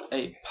once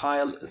a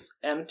pile is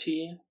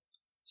empty.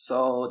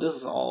 So this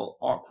is all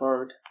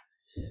awkward.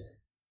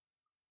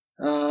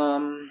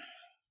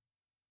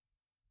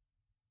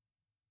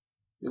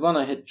 We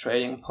wanna hit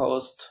trading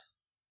post.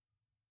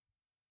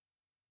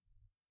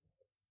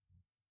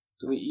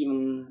 Do we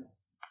even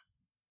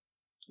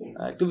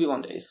do we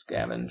want a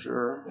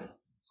scavenger?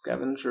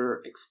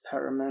 Scavenger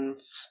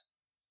experiments.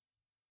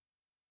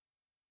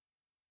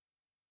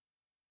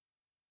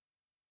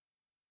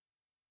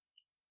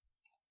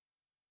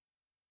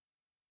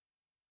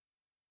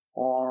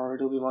 Or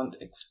do we want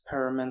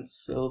experiment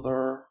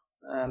silver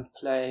and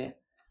play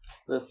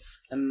with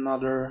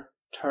another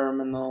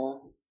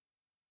terminal?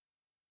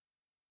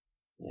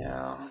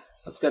 Yeah,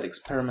 let's get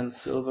experiment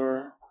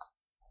silver.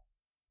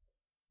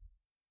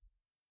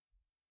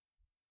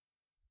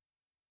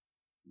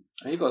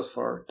 He goes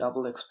for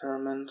double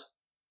experiment.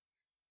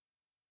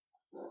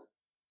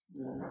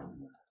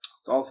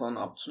 It's also an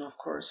option, of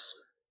course.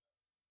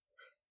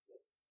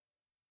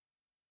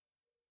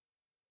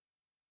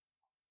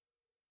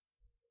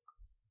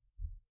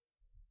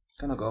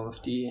 Gonna go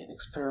with the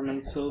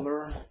experiment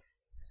silver.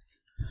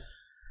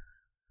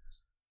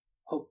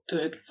 Hope to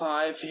hit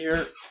 5 here.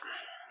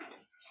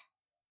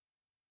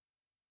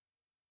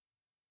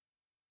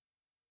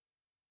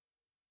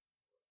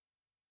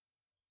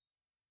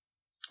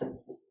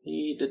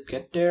 He did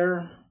get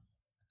there.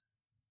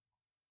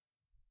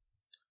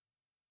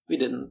 We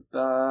didn't,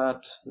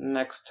 but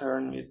next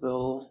turn we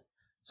will.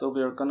 So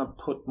we're gonna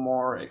put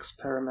more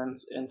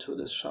experiments into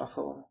this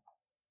shuffle.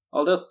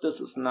 Although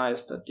this is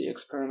nice that the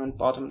experiment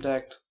bottom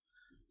decked,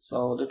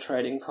 so the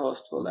trading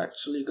post will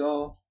actually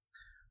go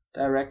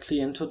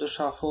directly into the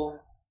shuffle.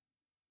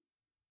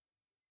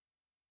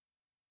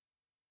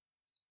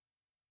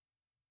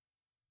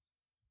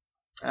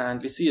 And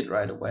we see it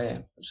right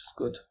away, which is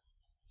good.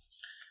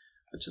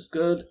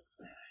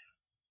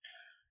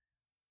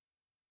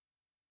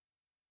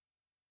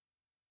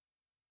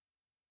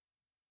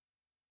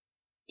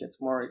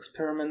 Gets more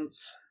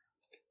experiments.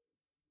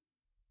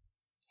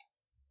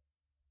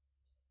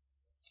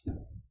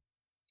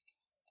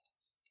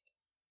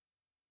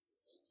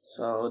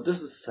 So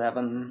this is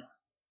 7.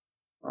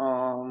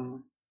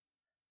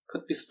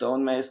 Could be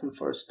stonemason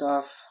for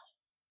stuff.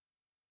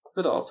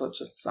 Could also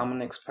just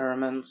summon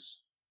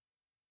experiments.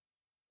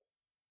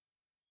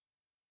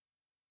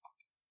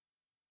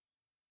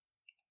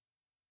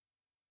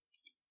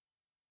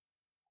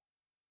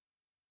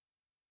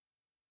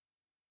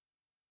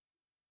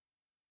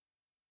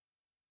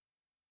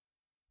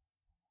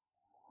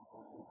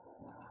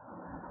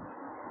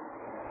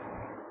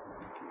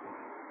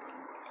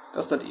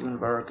 Does that even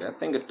work? I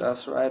think it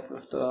does, right?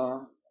 With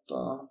the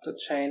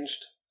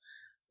changed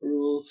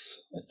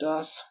rules, it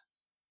does.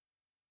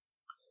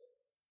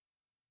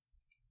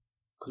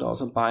 Could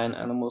also buy an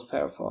animal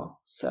fair for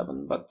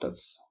 7, but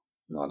that's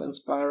not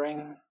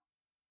inspiring.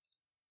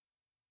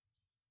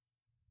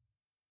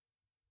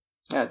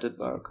 Yeah, it did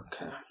work,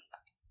 okay.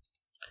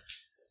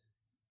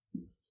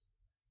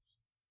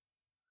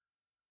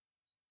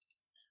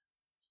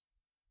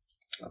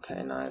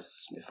 Okay,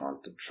 nice. We found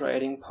the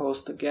trading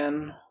post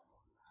again.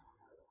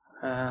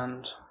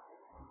 And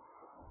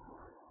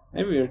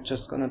maybe we're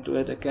just gonna do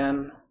it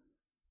again.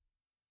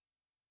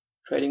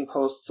 Trading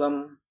post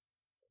some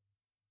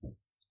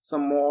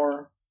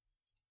more,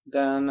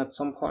 then at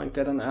some point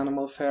get an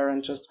animal fair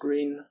and just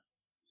green.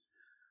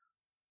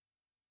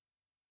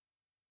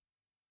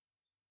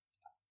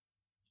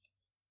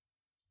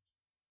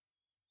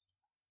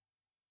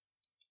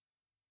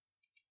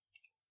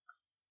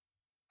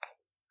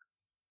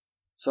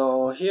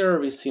 So here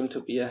we seem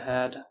to be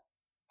ahead.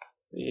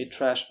 We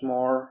trashed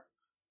more.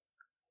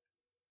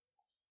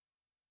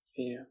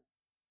 We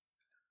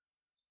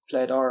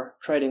played our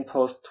trading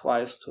post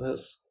twice to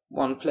his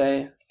one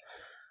play.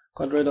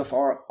 Got rid of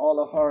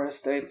all of our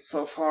estates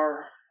so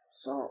far,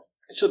 so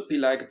it should be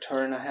like a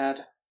turn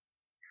ahead.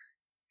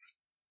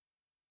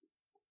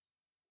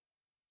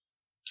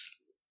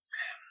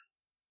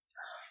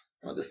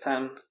 Well, this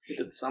time he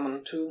did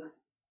summon too.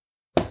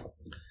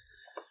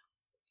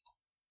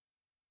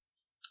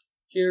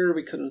 Here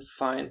we couldn't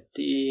find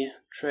the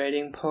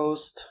trading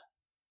post.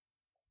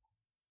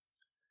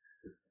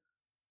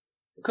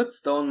 We could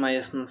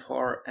stonemason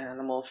for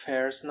animal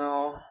fairs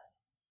now.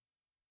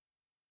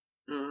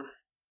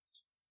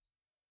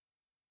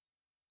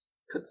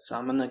 Could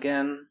summon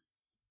again.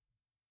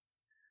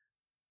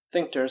 I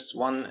think there's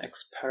one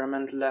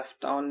experiment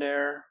left down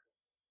there.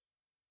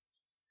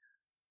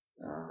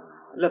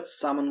 Let's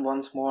summon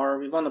once more.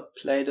 We want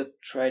to play the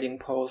trading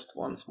post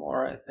once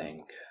more, I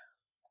think.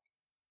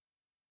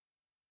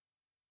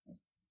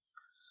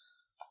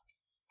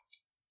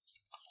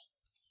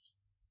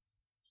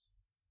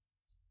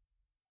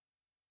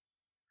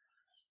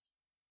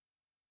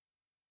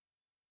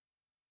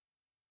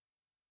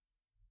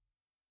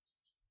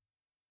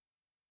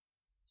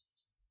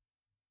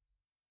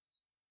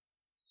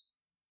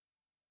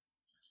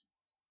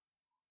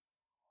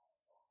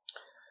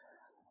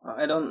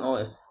 I don't know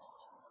if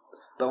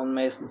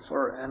stonemason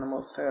for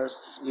animal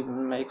fairs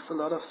even makes a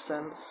lot of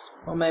sense.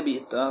 Or maybe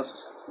it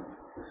does.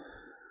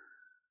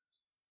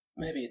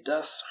 Maybe it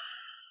does.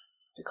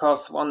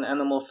 Because one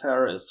animal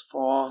fair is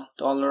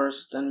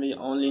 $4, then we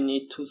only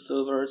need 2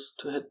 silvers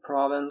to hit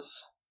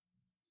province.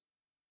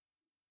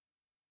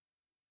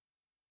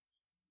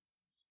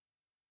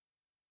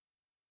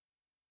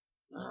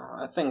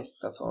 I think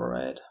that's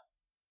alright.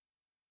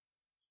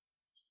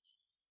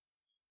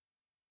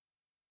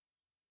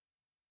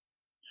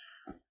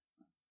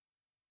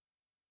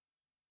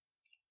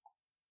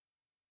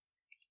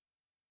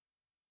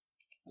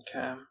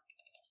 Okay.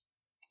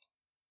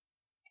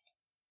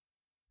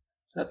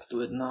 Let's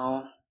do it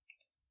now.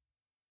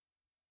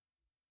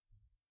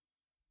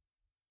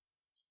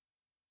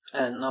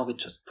 And now we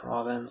just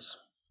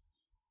province.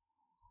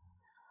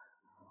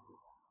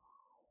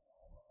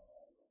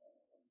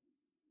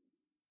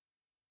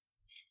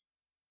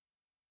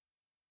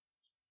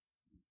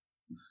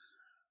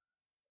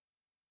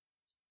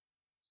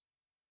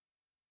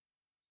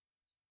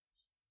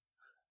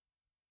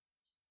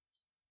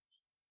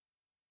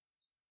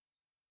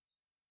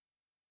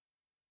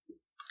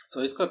 So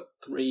he's got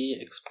 3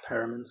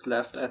 experiments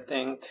left, I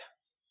think.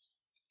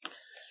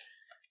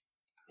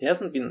 He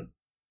hasn't been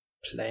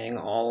playing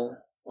all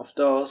of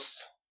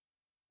those,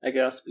 I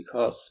guess,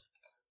 because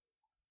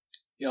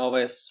he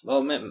always,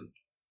 well, maybe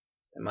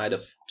they might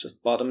have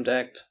just bottom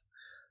decked.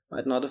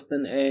 Might not have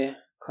been a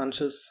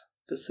conscious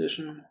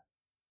decision.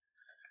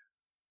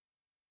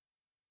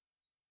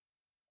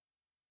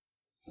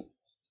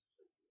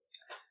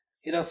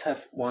 He does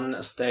have 1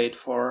 estate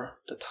for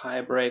the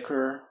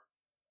tiebreaker.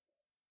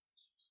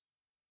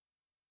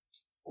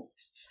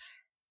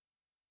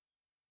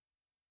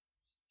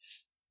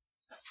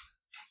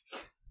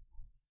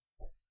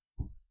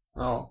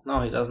 Oh,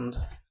 no he doesn't.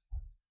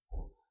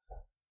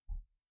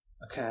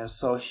 Okay,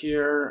 so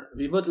here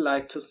we would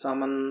like to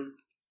summon,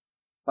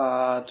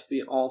 but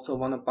we also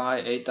want to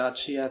buy a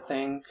duchy, I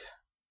think.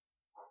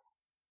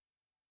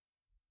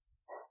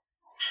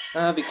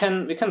 We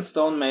can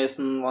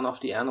stonemason one of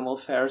the animal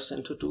fairs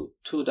into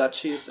 2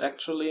 duchies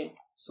actually.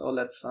 So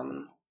let's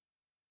summon.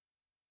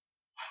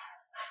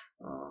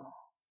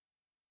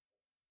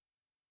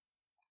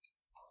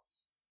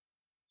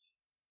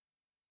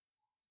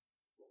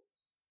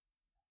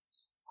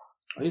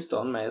 He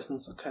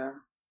stonemasons, okay.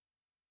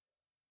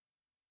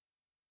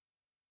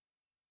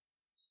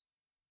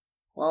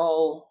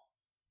 Well,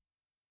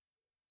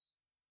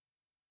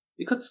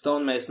 we could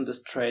stonemason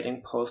this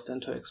trading post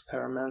into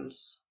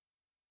experiments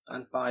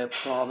and buy a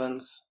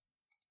province.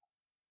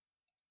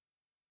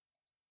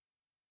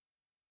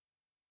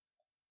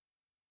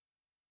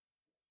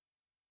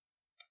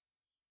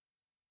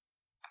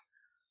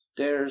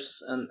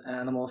 There's an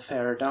animal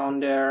fair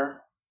down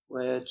there,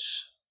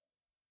 which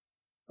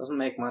doesn't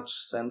make much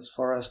sense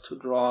for us to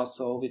draw,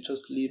 so we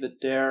just leave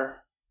it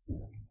there.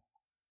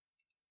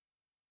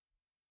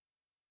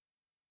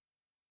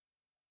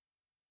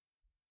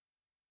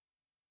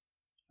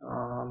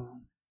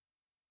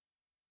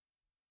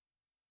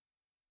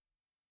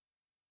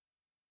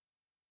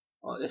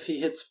 Well, if he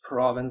hits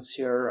province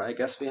here, I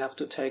guess we have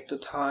to take the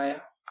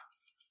tie.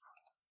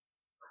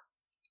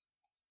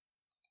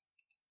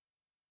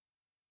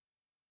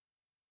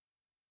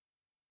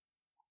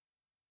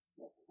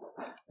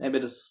 Maybe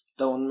the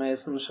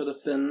stonemason should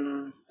have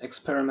been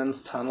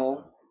Experiment's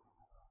Tunnel.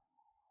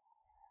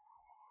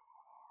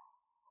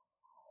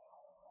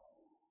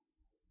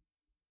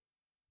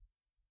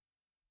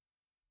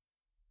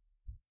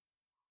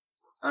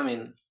 I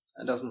mean,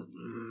 it doesn't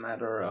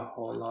matter a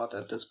whole lot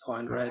at this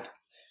point, right?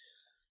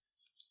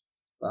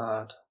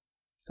 But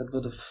that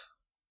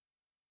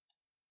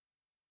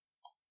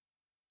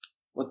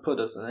would would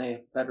put us in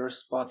a better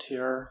spot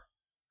here.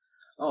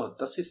 Oh,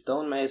 does he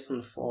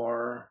stonemason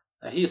for...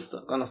 he's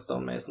gonna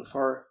stonemason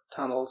for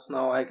tunnels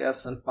now, I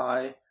guess, and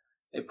buy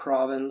a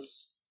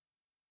province.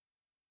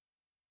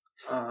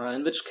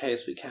 In which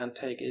case we can't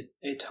take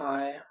a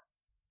tie.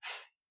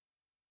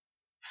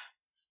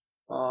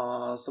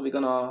 So we're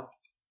gonna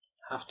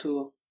have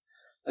to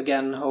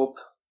again hope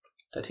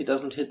that he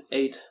doesn't hit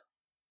 8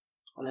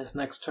 on his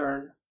next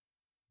turn,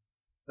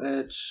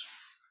 which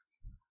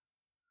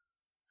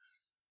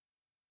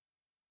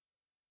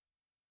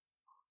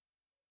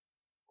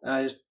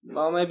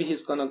well, maybe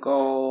he's gonna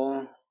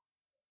go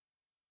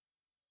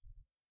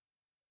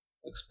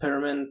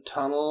experiment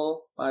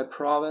tunnel by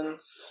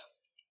province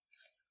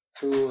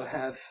to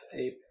have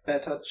a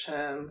better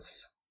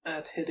chance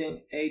at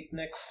hitting 8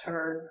 next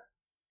turn.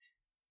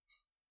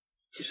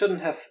 He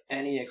shouldn't have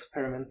any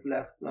experiments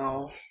left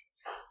now.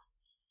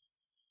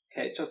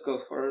 Okay, it just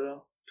goes for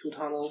the 2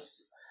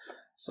 tunnels.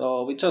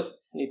 So we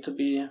just need to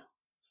be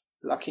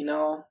lucky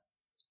now.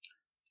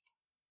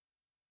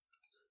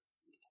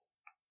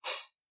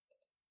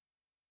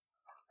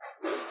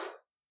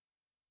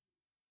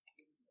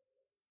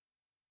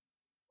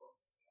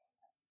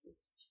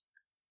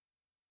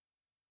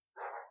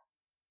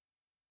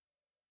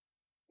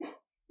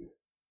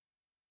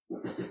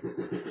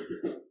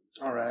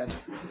 Alright,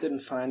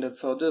 didn't find it,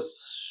 so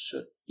this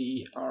should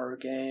be our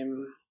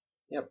game.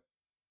 Yep.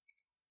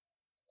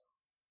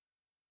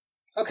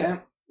 Okay,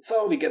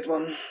 so we get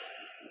one.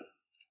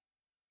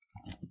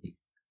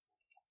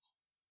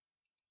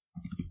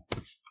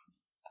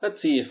 Let's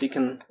see if we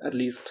can at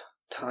least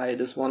tie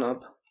this one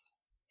up.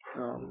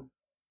 I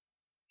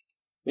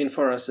mean,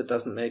 for us it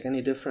doesn't make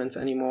any difference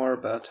anymore,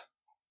 but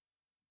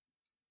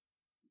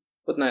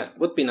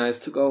would be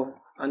nice to go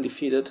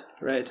undefeated,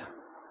 right?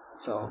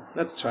 So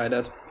let's try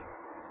that.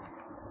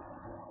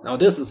 Now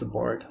this is a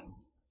board.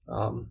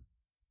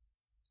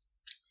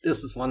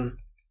 This is one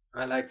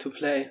I like to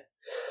play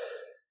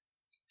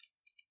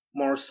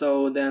more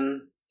so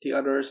than the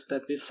others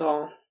that we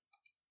saw.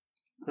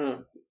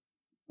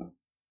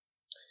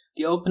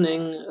 The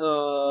opening,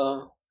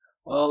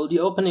 well, the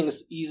opening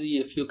is easy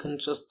if you can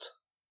just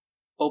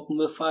open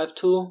with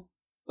 5-2,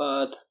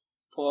 but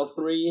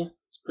 4-3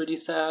 is pretty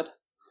sad.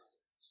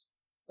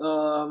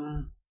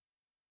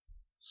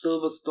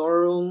 Silver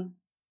Storeroom,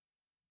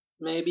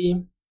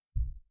 maybe.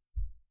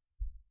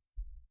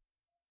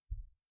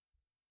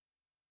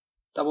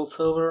 Double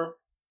silver.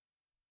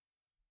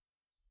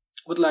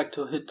 Would like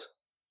to hit.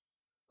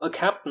 A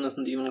captain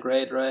isn't even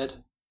great, right?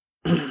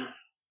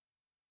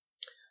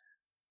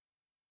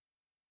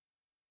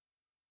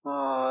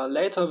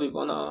 Later we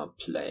wanna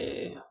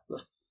play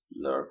with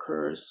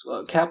Lurkers.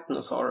 Well, captain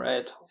is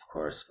alright, of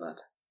course,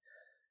 but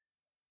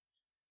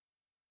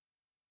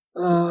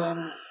we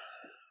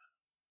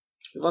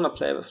wanna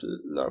play with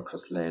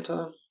Lurkers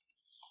later.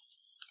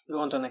 We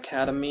want an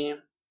academy,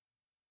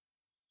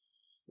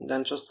 and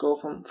then just go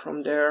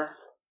from there.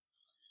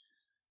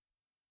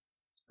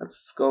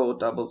 Let's go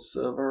double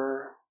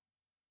silver.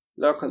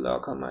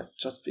 Lurker might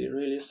just be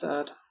really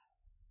sad.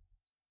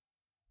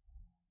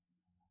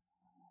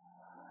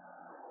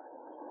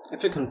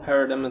 If you can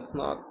pair them, it's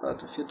not,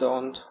 but if you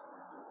don't,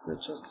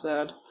 it's just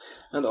sad.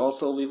 And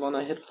also we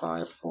wanna hit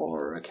 5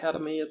 for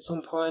academy at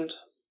some point.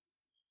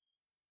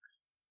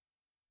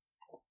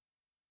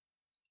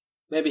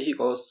 Maybe he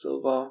goes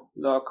silver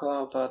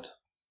Lurker, but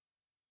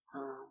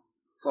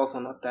it's also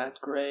not that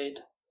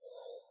great.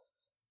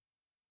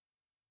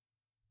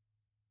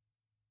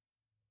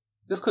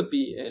 This could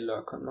be a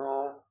Lurker,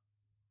 no.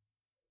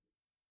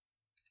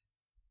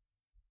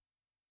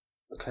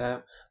 Okay,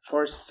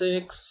 for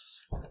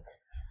 6.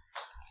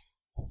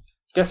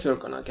 Guess we're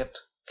gonna get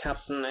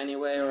captain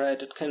anyway,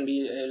 right? It can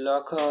be a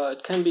Lurker,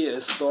 it can be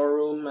a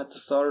Storeroom at the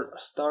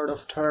start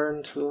of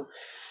turn to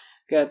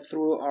get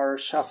through our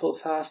shuffle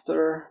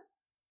faster.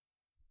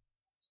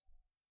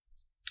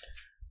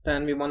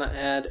 Then we wanna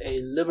add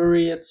a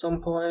livery at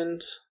some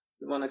point.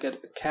 We wanna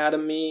get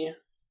academy.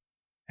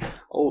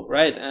 Oh,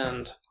 right,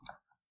 and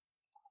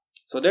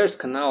so there's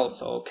canal,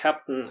 so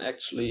captain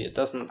actually it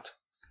doesn't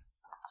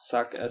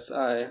suck as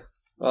I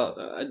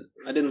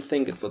didn't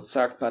think it would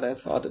suck, but I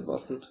thought it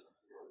wasn't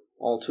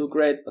all too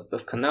great. But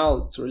with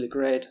canal it's really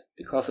great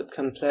because it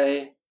can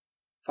play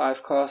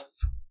 5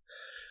 costs.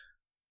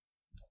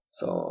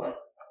 So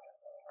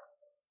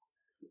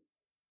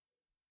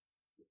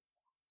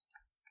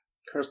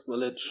Cursed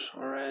Village,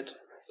 alright.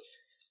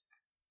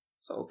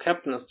 So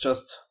captain is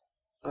just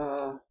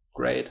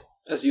great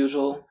as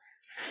usual.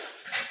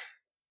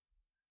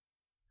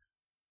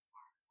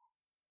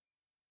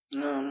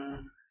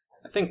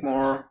 I think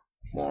more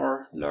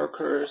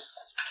Lurkers.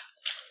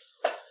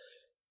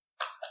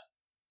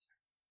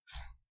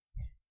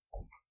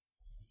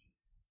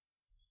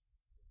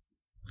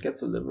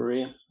 Gets a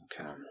livery.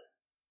 Okay.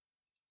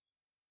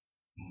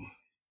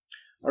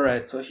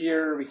 Alright, so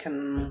here we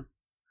can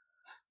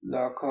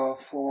Lurker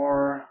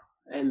for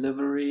a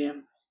livery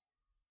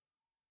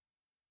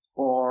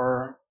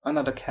or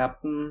another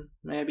captain,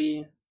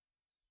 maybe.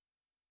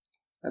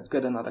 Let's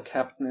get another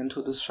captain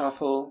into this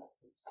shuffle.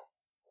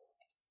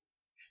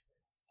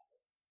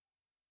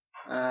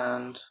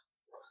 and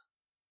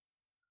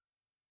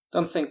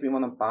don't think we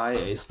want to buy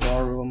a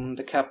storeroom.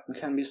 The captain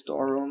can be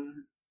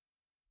storeroom.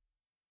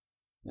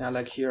 Yeah,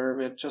 like here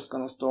we're just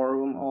gonna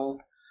storeroom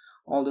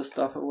all this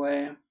stuff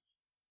away.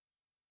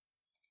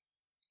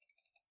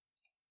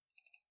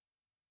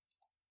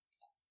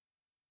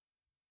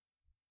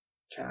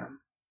 Okay.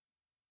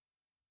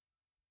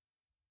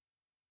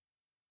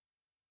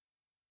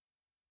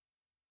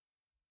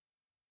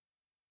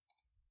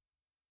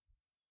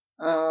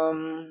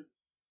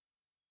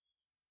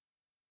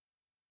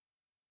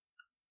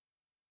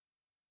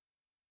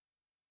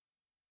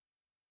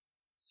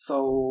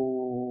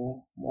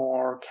 So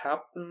more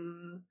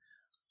captain.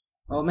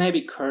 Well,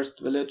 maybe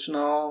cursed village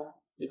now.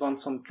 We want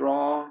some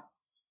draw.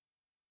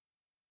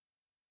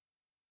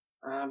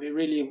 We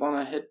really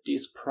want to hit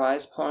these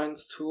price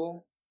points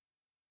too.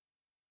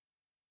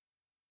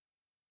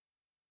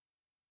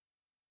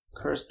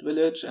 Cursed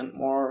village and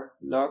more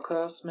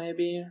lurkers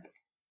maybe.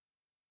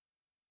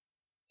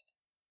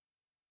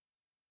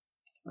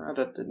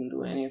 That didn't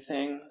do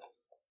anything.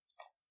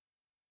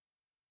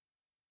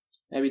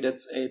 Maybe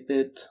that's a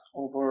bit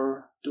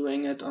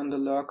overdoing it on the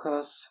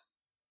lurkers.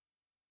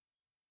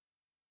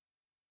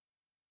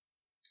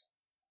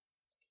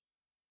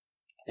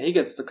 He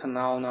gets the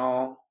canal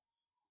now.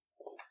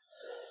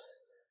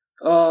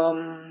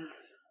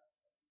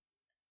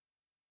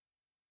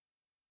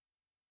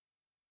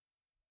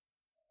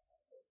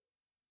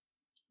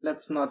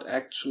 Let's not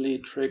actually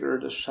trigger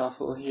the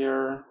shuffle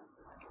here.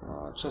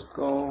 Just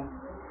go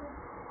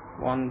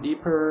one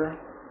deeper.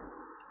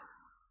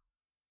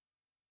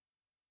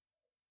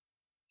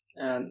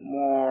 And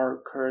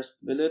more cursed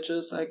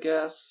villages, I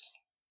guess.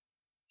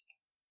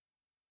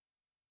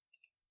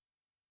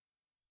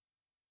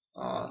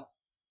 Oh,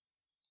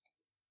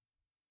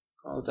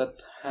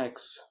 that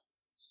hex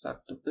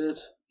sucked a bit.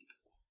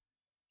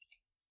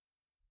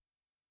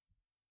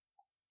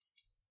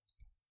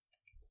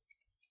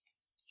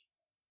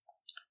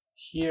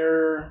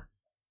 Here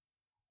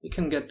we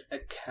can get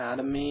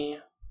Academy,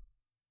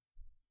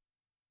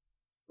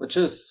 which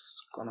is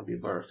gonna be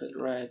worth it,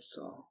 right?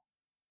 So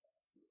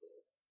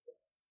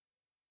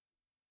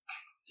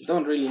you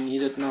don't really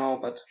need it now,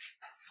 but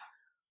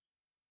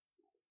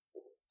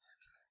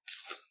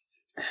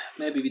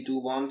maybe we do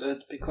want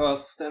it,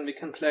 because then we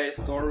can play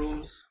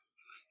storerooms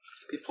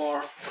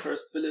before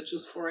cursed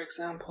villages, for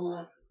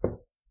example.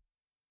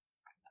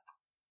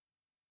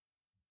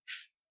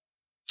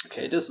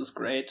 Okay, this is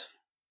great.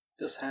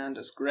 This hand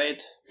is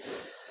great.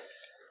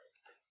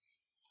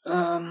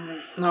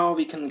 Now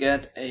we can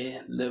get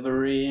a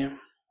livery.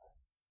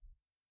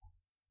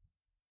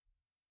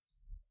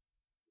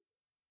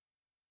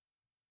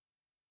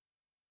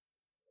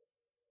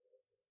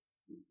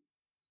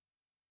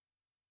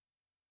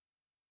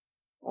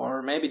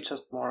 Or maybe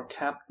just more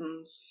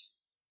captains.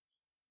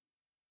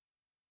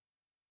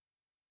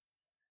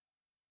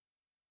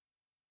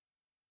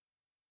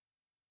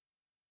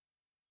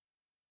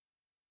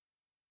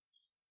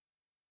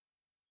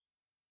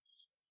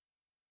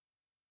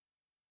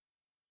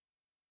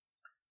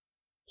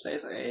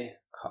 Plays a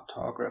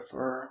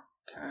cartographer.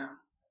 Okay.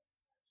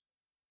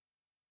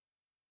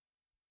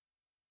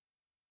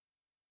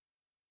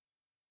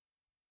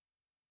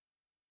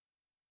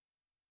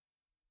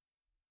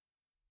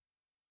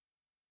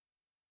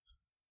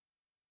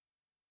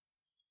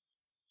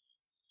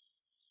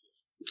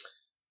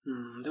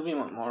 Do we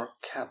want more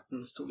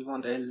captains? Do we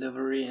want a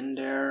livery in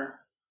there?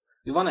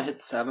 We want to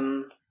hit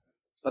 7,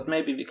 but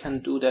maybe we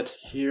can do that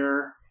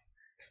here.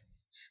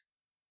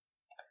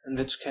 In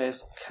which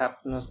case,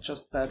 captain is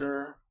just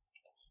better.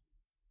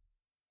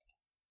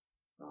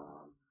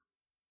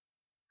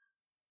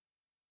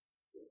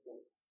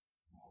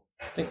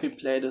 I think we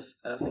play this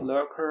as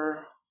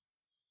Lurker.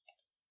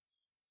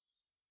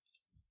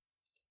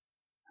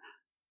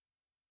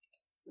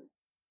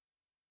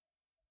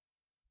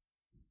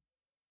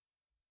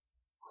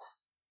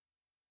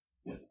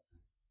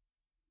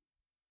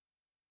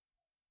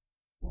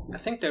 I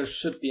think there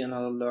should be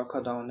another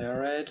Lurker down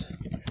there, right?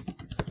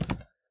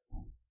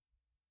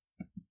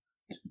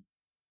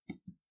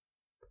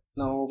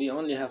 No, we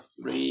only have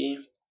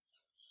 3.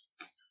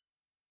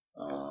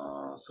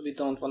 So we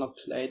don't want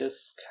to play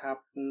this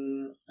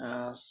captain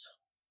as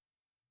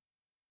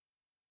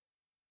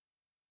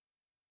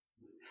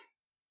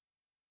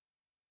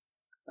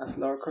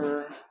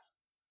Lurker.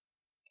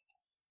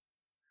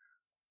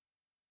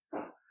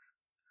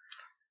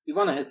 We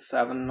want to hit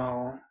 7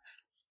 now.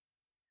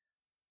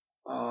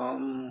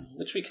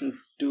 Which we can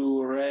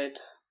do, right?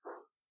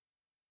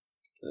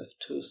 With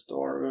 2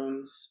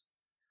 storerooms.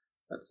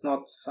 Let's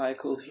not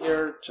cycle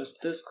here,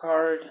 just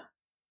discard.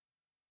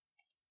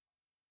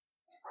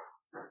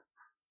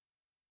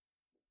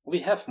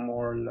 We have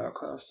more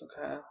lurkers,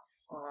 okay.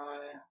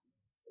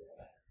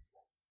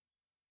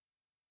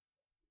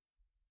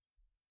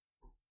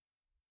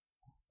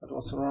 That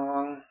was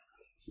wrong.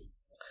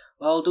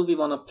 Well, do we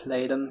want to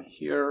play them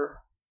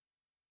here?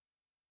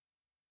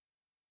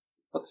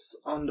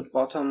 What's on the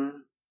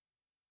bottom?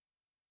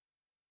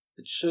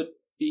 It should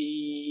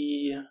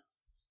be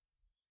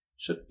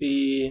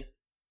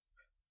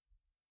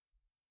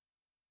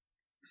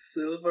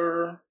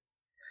silver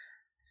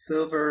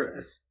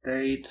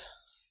estate,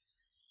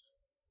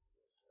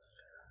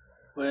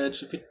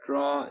 which if we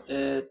draw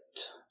it,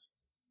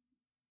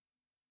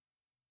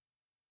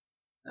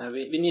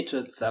 we need to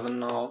hit 7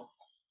 now,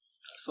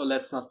 so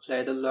let's not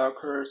play the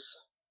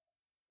Lurkers,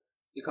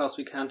 because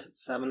we can't hit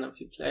 7 if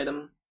we play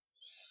them.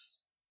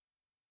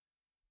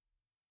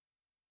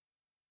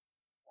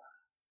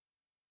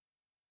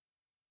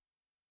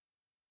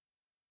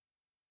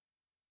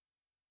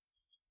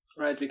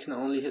 Right, we can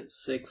only hit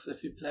 6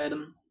 if we play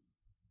them.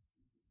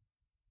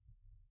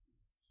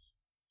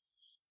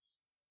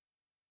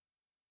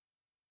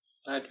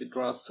 Right, we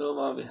draw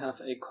silver, we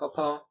have a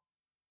copper,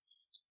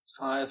 it's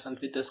 5, and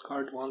we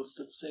discard once,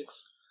 that's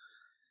 6.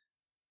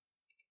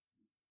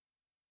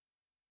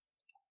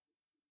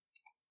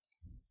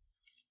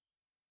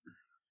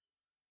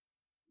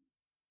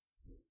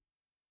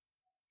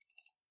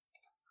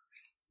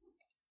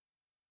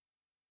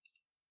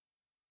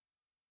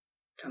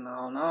 Okay,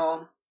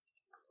 now.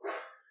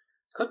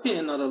 Could be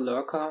another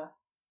Lurker.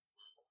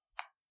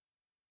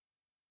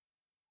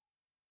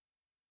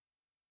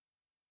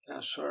 Yeah,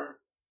 sure.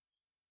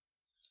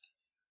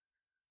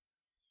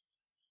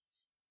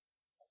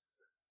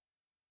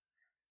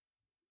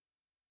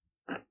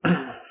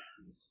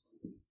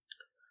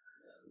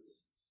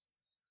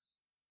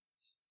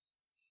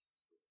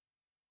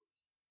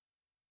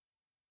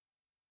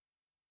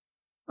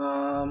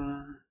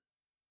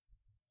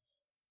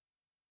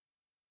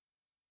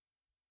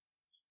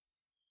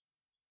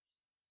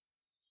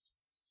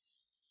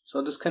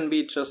 So this can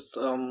be just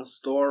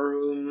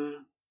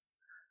Storeroom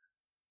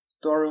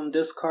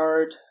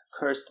discard,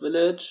 Cursed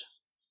Village.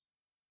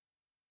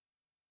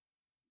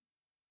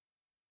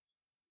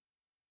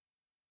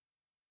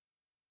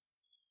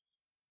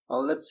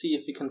 Well, let's see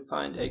if we can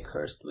find a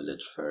Cursed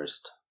Village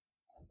first.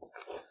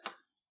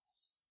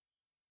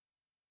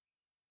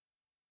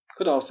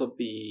 Could also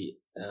be,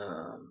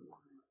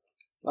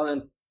 well,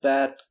 in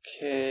that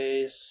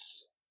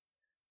case,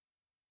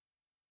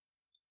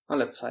 well,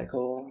 let's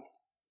cycle.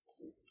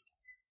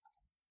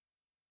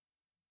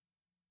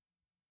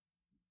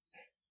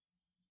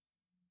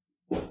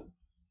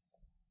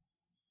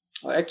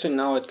 Well, actually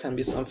now it can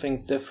be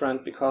something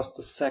different because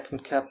the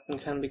second captain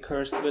can be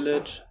Cursed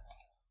Village.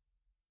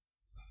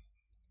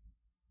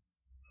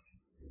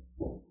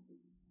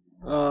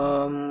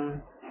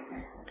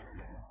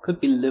 Could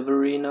be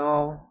livery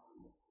now.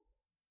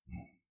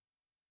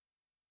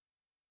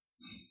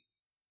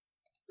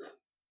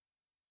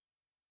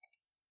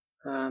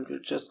 And we're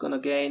just gonna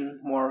gain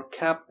more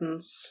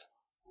captains.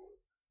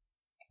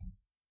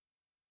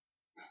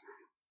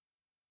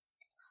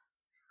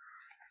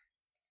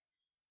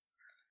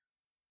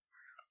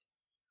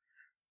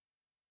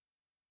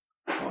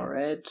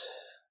 Alright.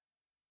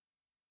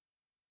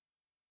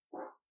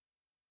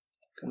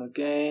 Gonna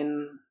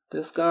gain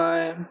this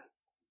guy.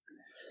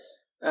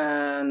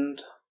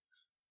 And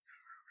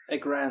a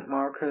grand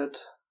market,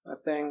 I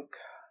think.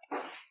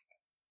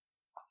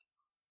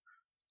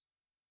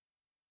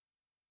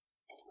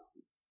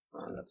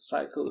 Let's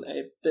cycle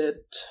a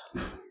bit.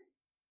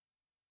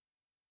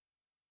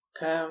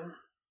 Okay.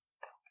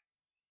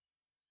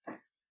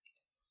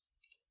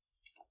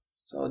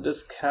 So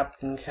this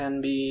captain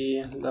can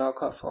be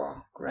Lurker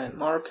for grand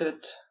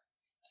market.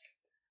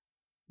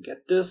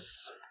 Get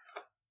this.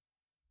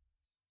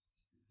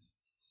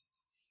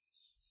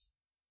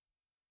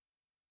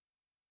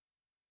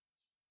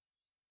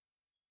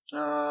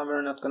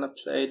 We're not gonna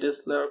play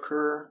this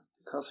Lurker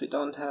because we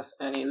don't have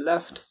any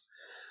left.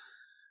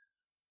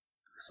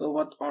 So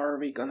what are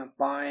we gonna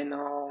buy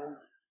now?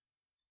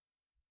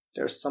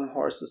 There's some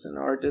horses in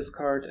our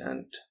discard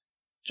and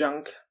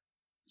junk,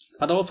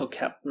 but also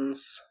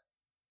captains.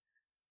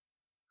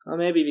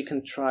 Maybe we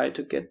can try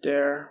to get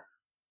there.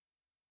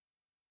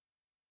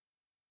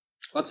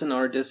 What's in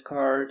our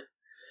discard?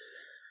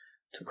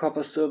 2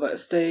 copper silver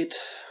estate,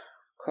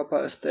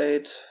 copper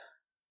estate.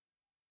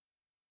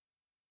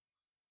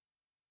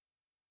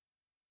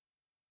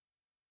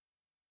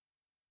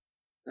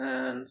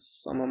 And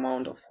some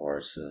amount of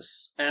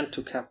horses and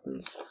 2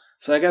 captains.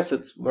 So I guess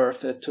it's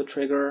worth it to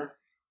trigger.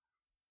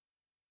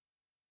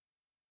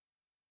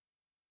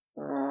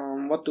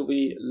 What do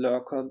we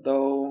Lurker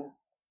though?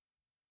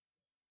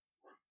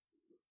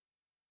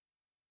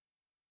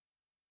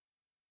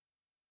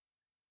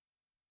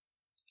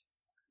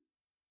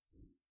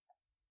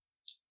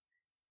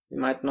 We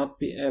might not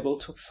be able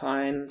to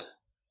find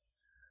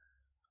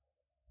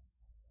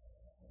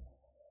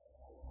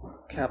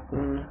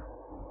captain.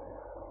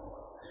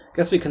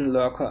 Guess we can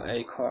Lurker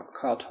a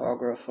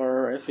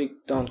cartographer. If we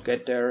don't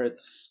get there,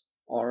 it's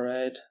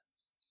alright.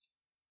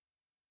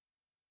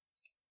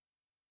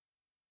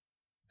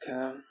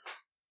 Okay.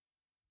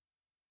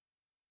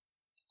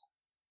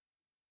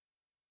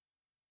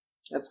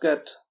 Let's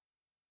get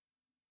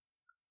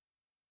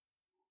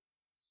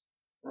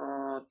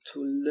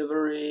 2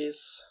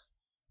 liveries.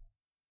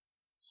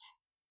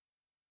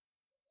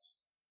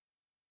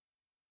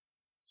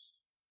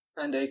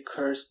 And a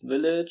Cursed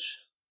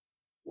Village.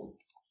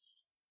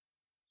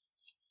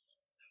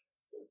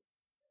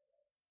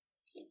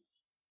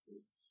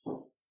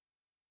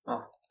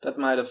 that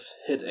might have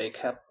hit a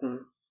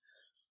captain.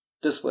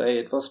 This way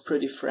it was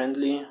pretty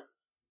friendly.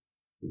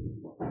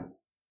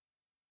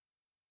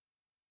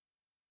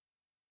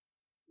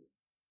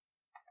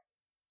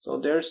 So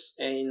there's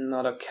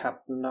another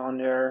captain down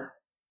there.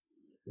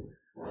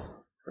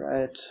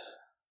 Right.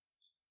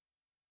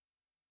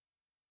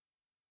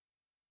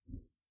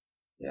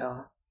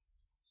 Yeah.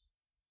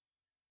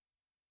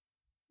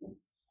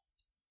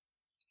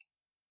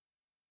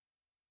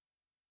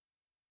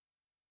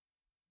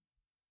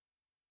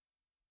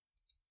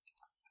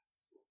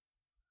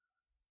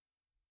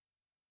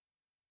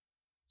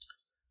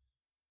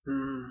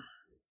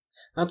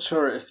 Not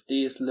sure if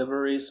these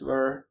liveries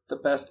were the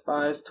best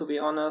buys, to be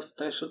honest.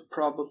 They should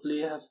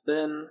probably have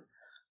been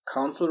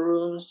council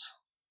rooms,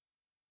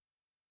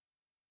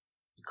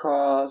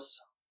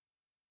 because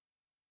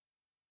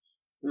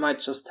we might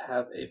just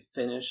have a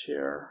finish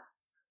here.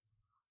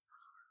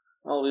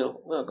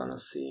 Oh, we're gonna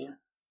see.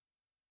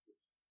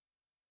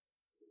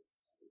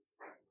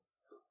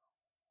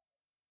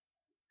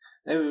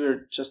 Maybe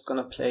we're just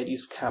gonna play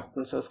these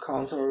captains as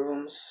council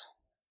rooms.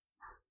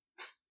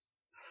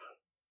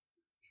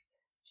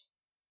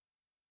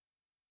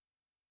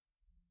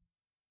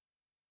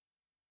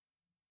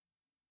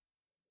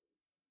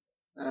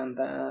 And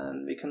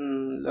then we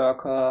can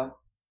Lurker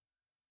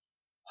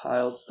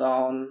piles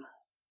down.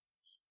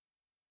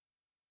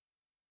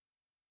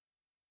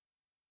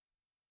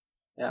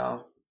 Yeah,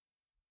 I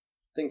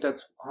think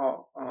that's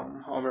how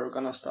we're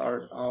gonna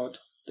start out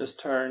this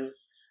turn.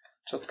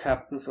 Just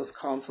captains as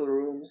council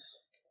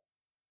rooms,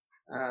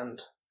 and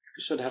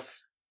we should have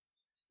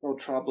no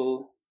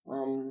trouble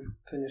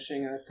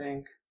finishing, I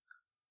think.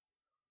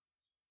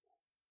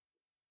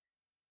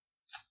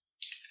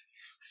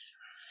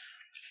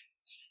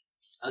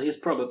 He's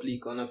probably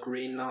gonna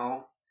green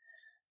now,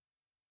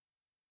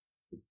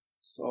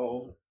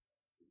 so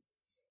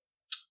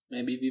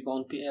maybe we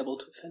won't be able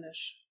to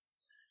finish.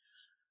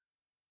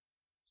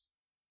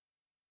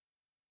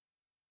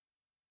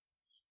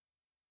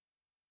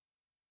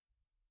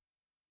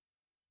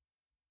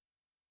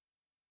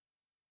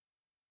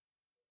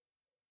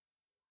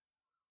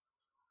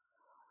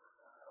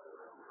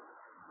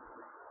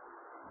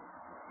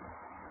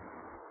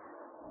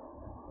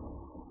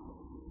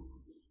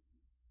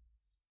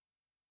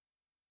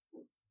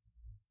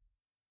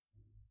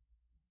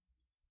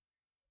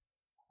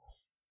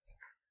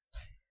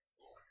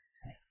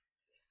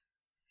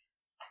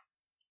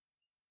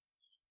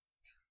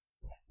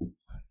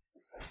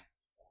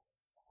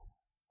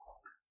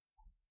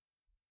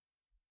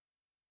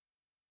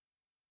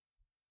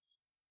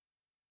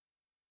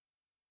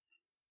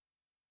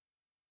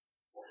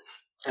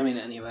 I mean,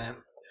 anyway,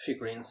 a few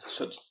greens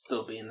should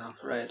still be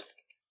enough, right?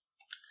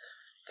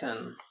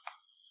 Can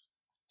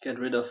get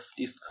rid of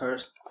these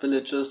cursed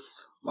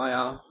villages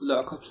via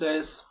Lurker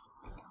plays,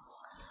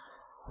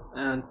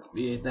 and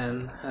we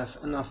then have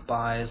enough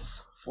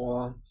buys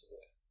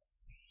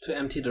to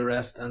empty the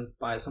rest and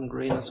buy some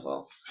green as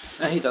well.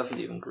 He doesn't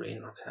even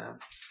green, okay.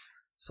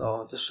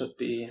 So this should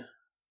be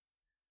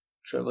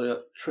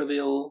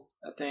trivial,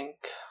 I think.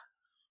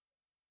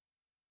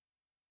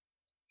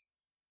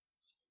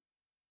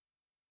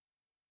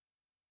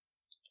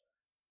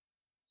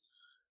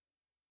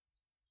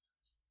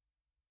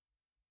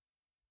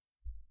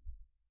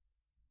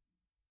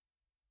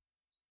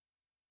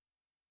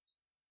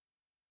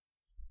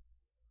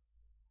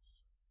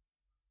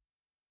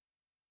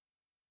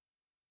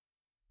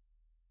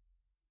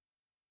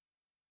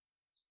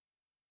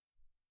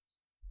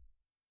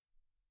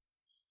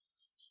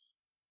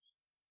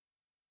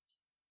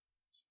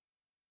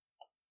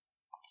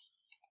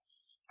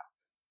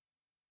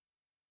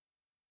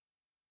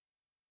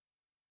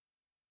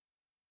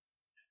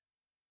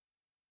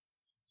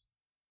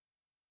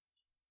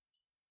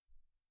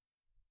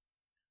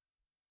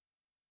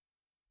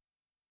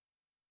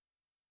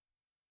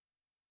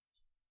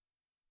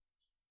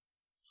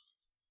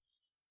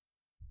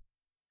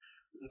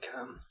 Okay.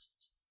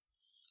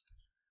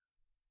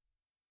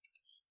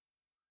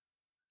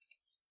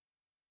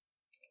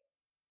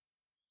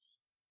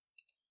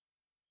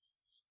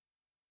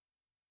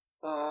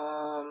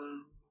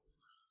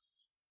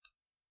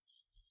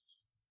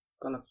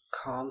 Gonna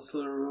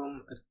council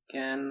room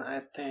again, I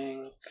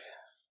think.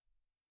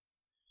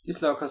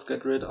 These Lurkers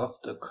get rid of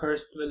the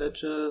cursed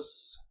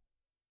villages.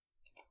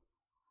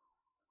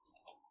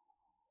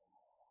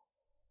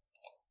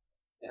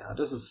 Yeah,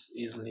 this is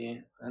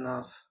easily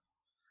enough.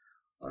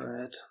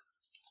 Alright.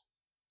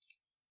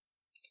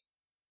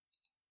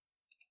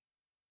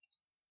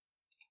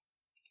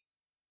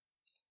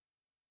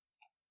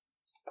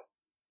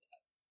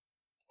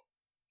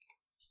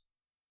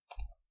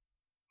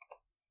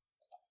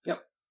 Yep.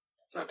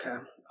 Okay.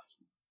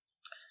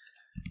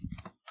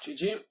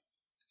 GG.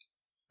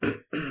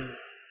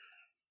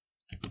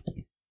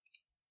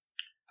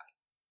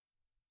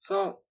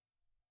 So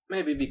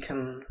maybe we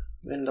can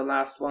win the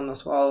last one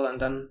as well, and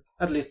then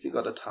at least we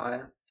got a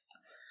tie.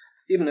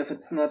 Even if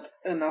it's not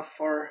enough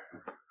for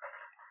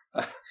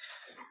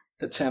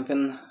the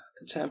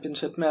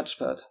championship match,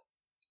 but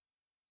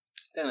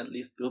then at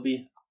least we'll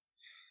be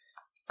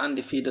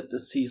undefeated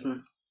this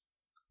season,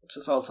 which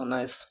is also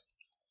nice.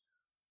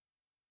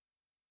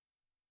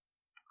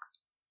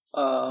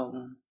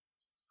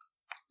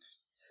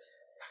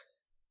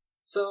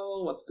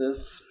 So what's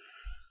this?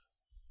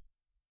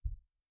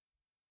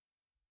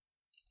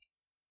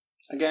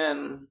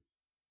 Again,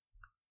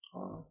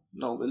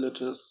 no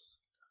villages.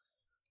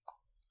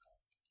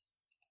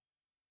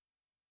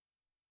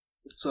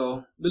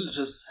 So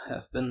villages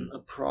have been a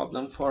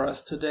problem for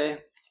us today.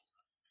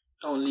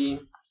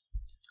 Only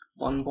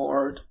one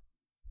board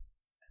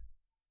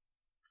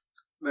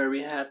where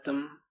we had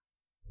them.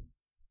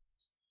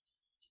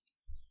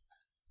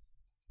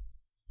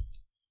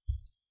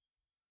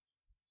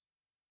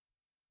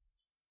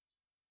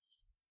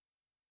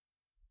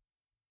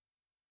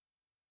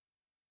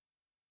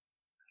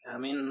 I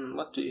mean,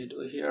 what do you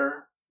do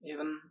here?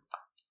 Even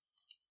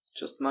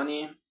just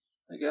money,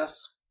 I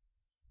guess.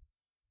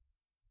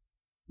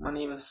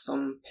 Money with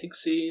some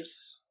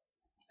pixies.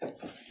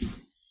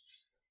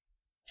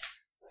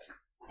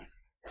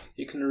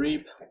 You can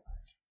reap.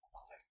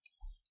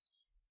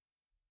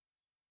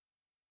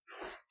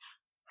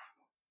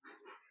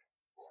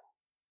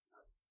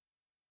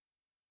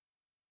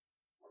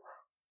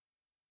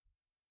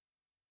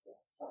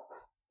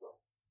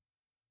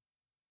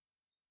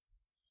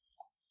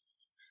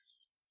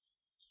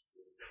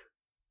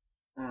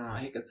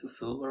 He gets a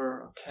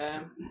silver, okay.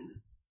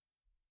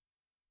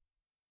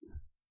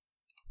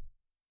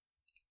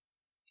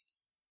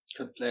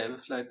 Could play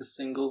with like a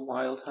single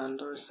wild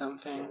hunt or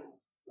something.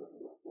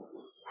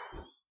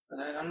 But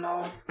I don't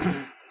know.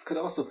 Could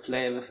also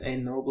play with a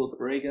Noble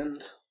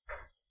Brigand.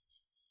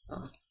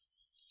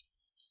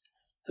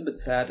 It's a bit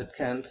sad it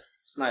can't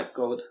snipe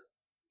goat.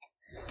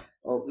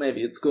 Or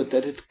maybe it's good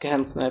that it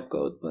can snipe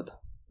goat, but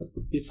that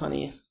would be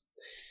funny.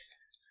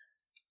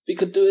 We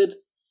could do it.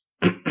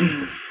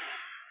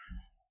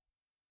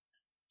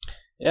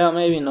 Yeah,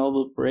 maybe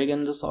Noble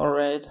Brigand is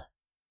alright.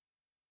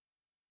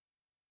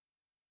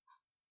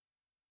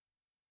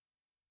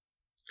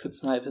 Could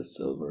snipe his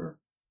silver.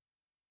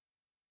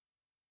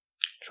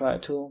 Try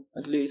to,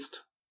 at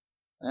least.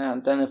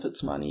 And then if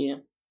it's money,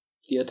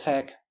 the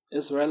attack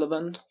is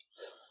relevant.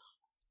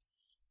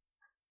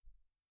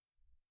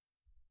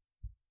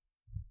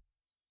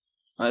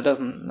 It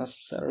doesn't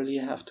necessarily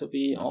have to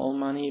be all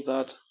money,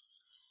 but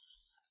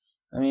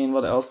I mean,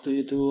 what else do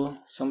you do?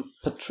 Some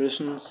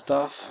patrician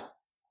stuff.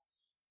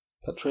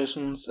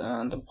 Patricians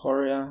and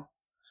Emporia.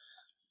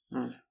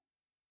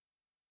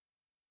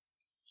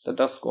 That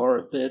does score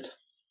a bit.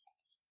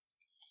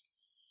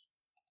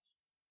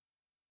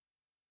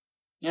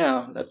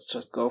 Yeah, let's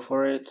just go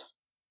for it.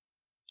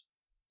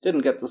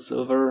 Didn't get the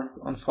silver,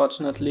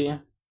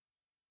 unfortunately.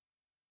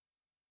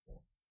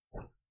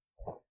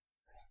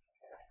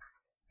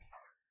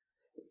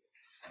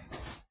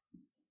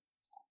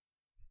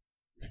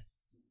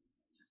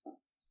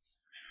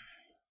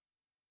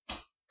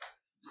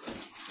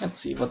 Let's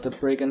see what the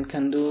Brigand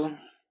can do.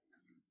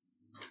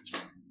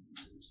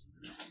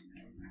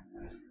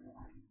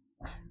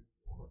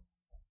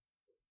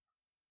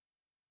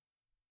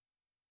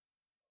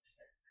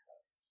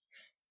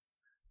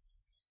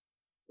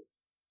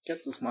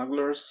 Gets the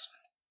smugglers.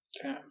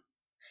 Okay.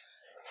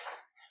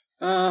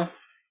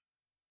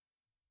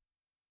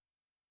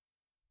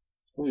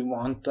 We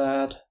want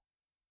that.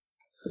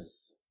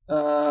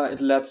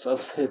 It lets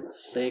us hit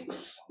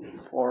 6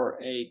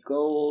 for a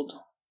gold.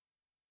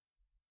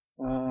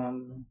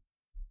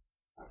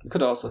 We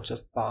could also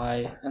just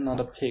buy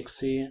another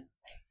Pixie.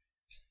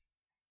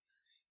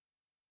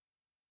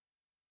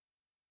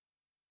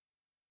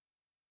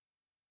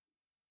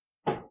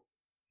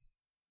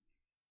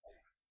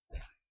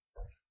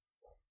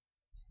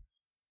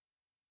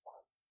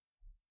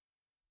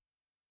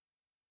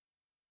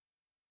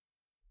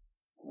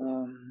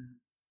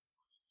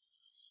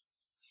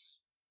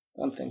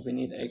 Don't think we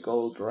need a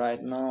gold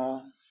right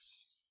now.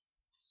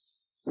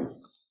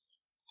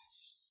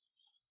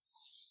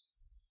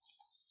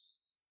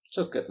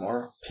 Just get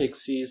more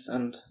pixies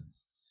and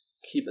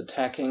keep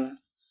attacking.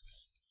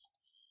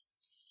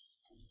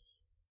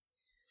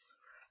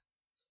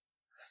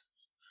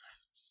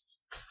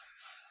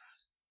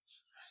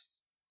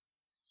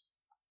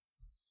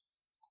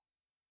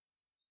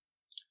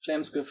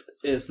 Flameskift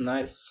is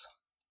nice.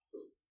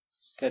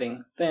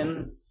 Getting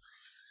thin.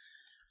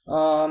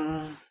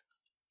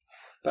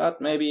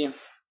 But maybe it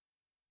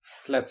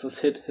lets us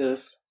hit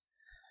his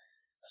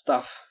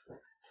stuff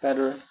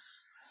better.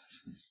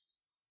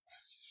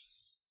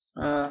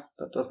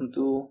 That doesn't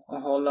do a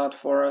whole lot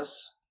for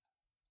us.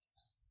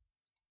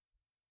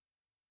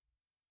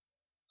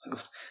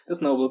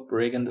 This Noble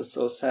Brigand is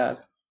so sad.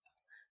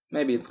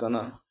 Maybe it's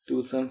gonna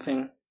do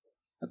something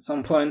at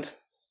some point.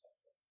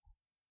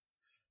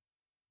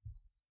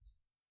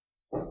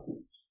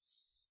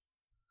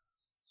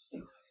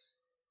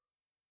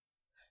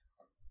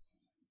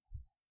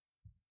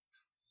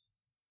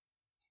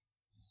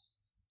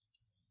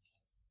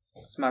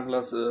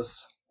 Smugglers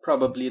is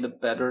probably the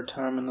better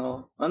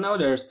terminal. Oh, now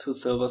there's 2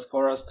 silvers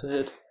for us to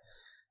hit.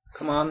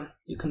 Come on,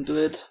 you can do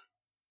it.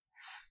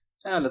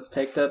 Yeah, let's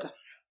take that.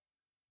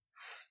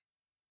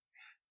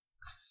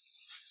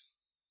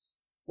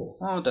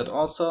 Oh, that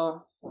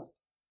also.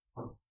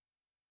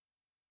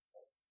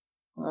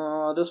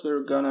 This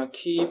we're gonna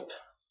keep.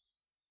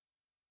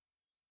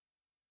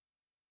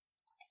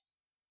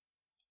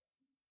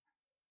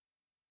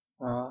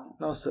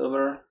 No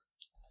silver.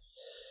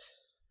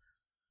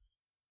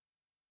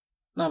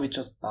 Now we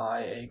just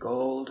buy a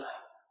gold.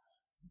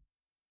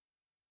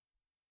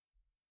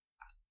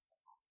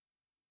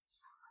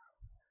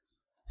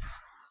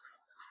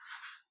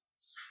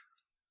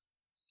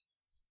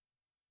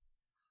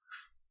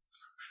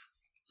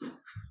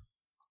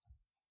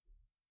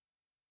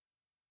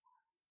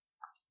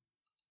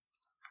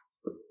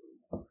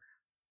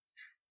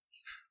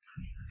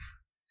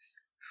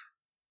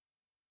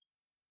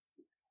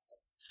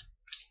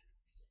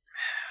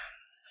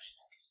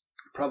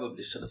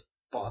 Probably should have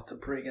bought the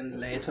Brigand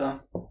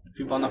later if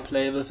you wanna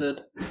play with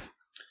it.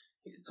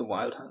 It's a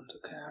wild hunt,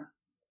 okay.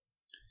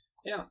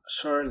 Yeah,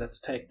 sure,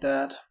 let's take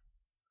that.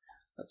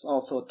 Let's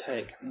also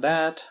take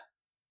that.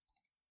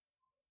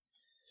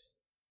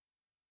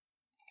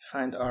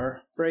 Find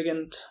our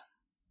Brigand.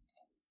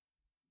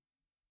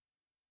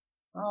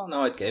 Oh,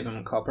 no, it gave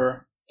him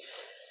copper.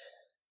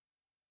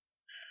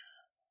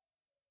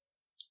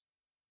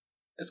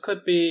 This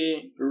could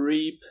be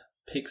Reap,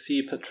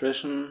 Pixie,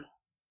 Patrician.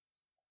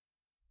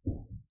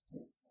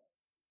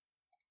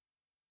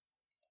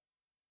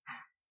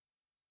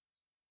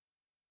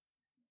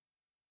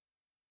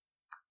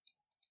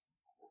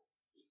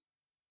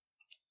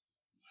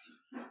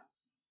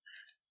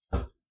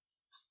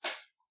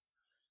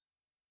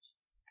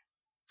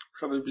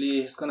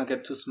 Probably he's gonna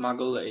get to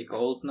smuggle a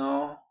gold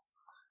now.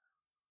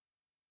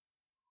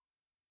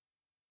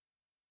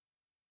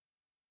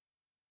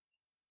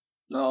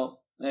 No,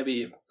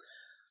 maybe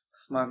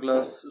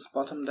Smugglers is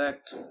bottom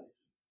decked.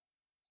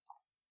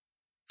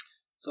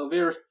 So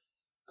we're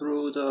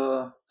through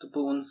the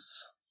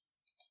boons.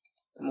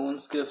 The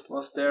Moon's Gift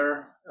was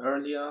there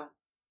earlier.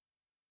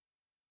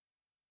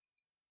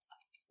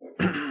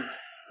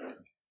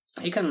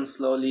 He can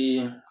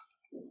slowly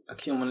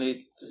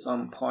accumulate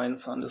some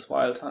points on this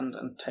wild hunt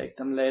and take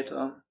them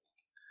later.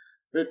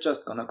 We're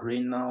just gonna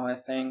green now, I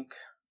think.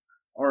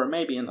 Or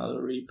maybe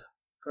another Reap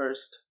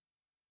first.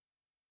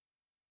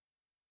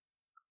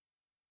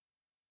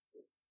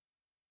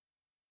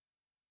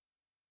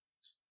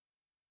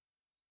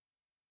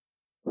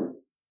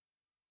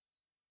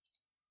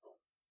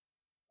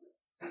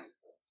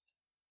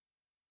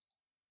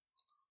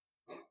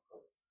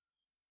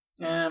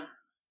 Yeah.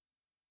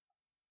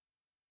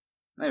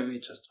 Maybe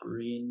just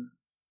green.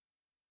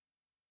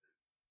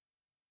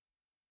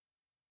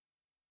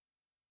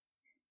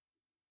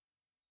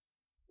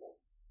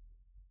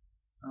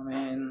 I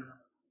mean,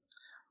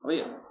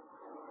 we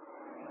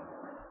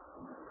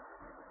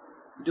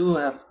do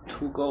have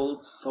 2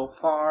 golds so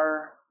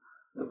far.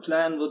 The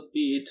plan would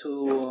be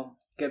to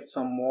get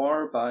some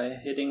more by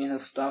hitting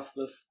his stuff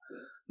with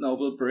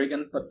Noble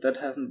Brigand, but that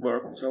hasn't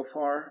worked so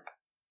far.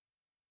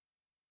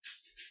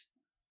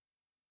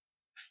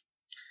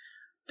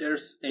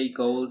 There's a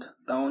gold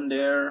down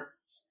there.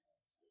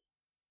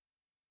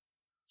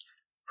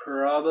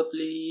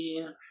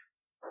 Probably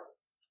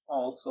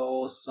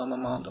also some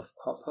amount of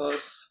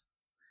coppers.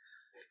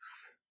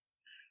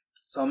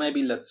 So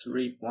maybe let's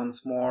reap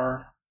once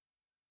more.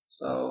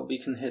 So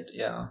we can hit,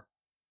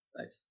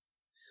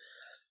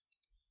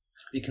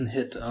 we can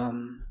hit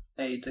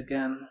 8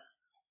 again.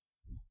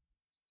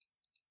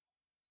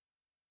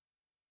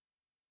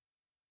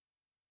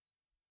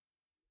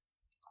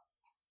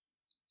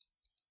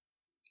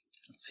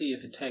 Let's see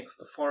if he takes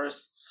the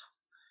forest's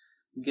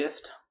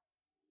gift.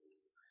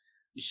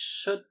 We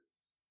should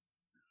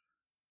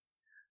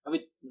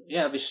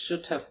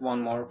have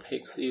one more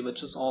Pixie,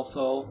 which is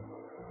also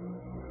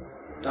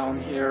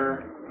down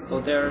here. So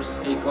there's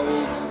a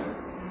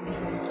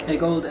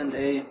gold and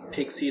a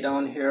Pixie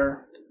down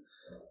here,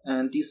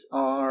 and these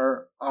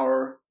are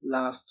our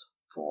last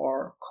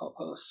 4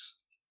 coppers.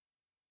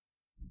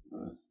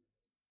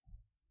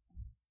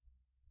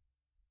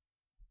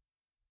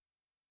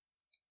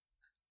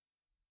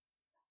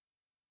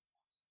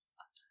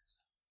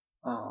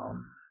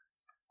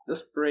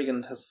 This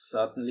Brigand has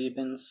certainly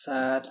been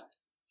sad.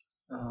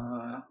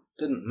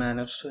 Didn't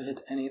manage to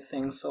hit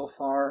anything so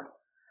far.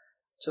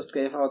 Just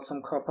gave out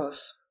some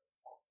coppers.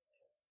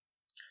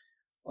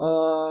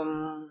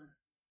 We're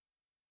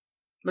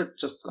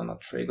just gonna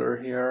trigger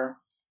here.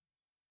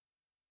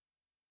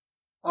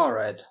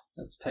 Alright,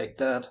 let's take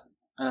that.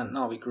 And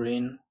now we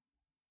green.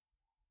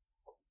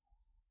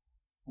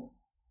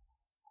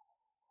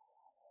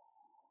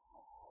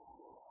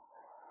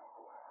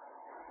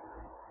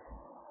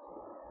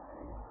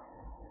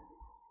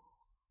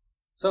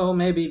 So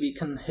maybe we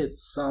can hit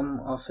some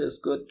of his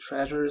good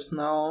treasures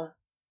now.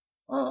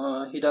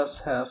 He does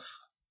have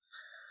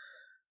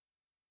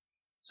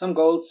some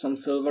golds, some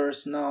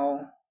silvers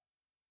now,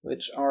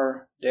 which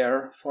are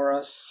there for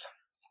us.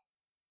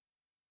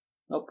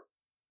 Nope.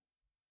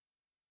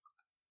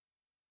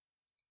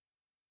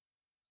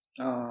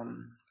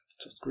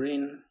 Just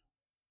green.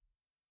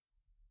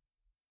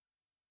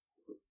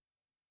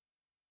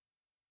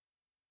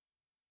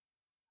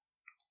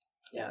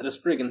 Yeah, this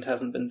Brigand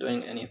hasn't been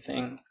doing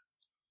anything.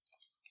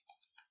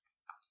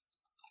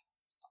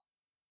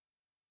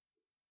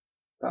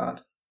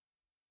 But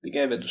we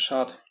gave it a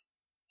shot.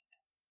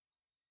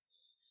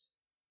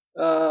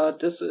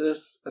 This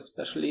is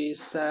especially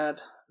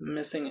sad.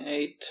 Missing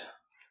 8.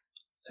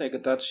 Let's take a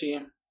duchy.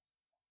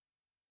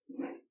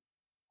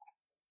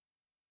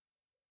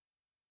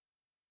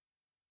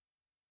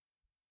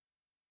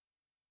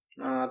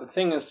 The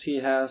thing is, he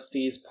has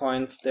these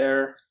points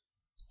there,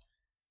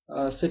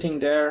 sitting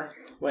there,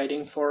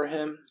 waiting for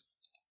him.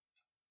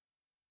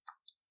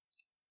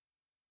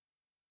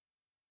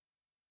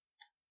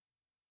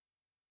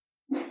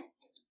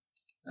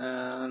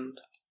 And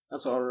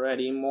that's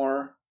already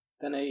more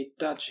than a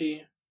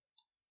duchy.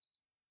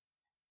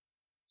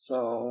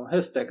 So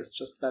his deck is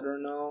just better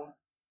now.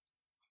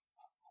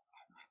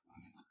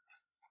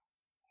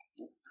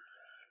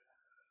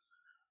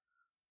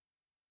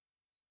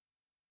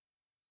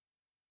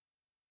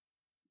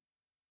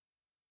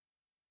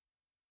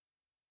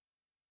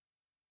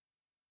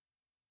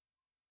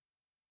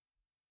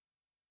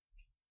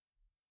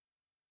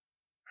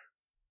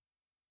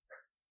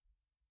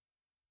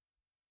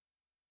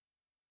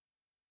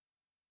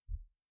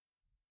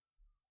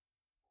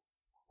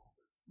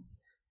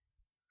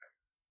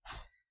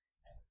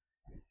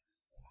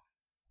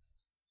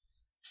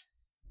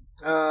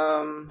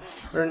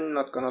 We're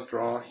not gonna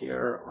draw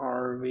here,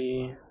 are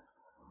we?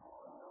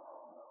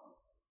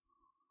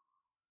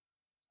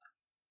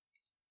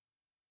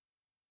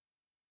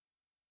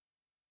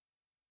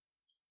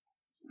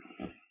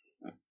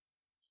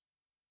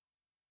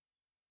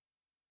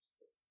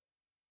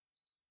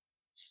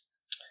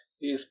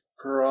 He's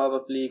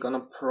probably gonna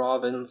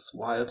province,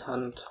 wild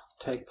hunt,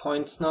 take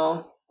points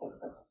now.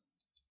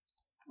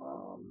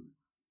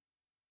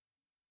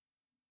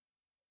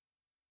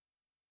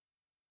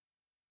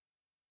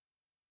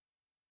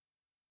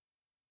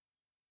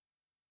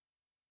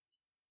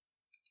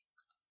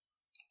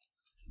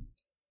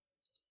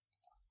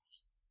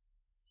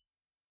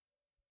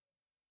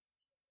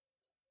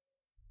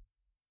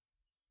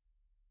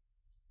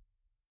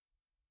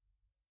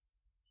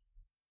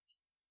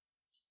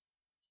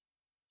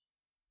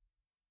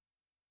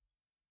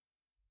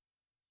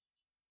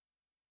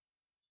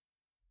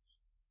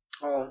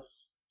 Oh,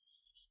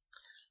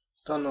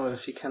 don't know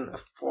if he can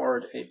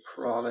afford a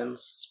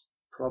province.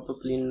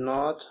 Probably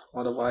not,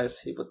 otherwise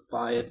he would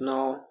buy it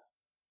now.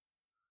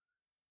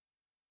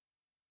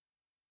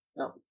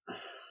 Yeah.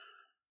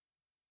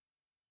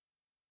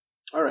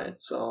 Alright,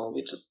 so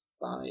we just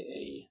buy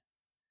a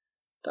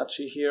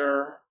duchy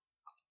here.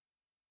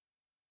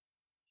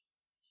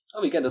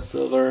 Oh, we get a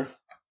silver.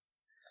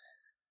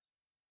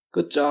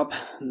 Good job,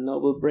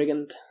 Noble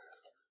Brigand.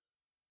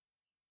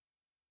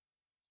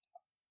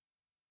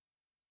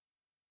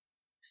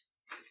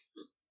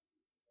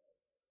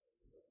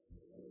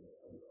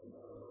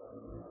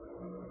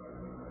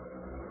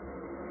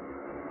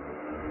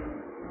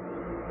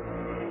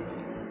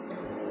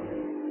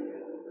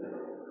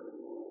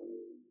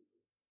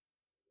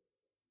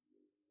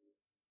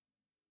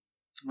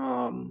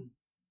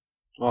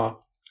 Oh,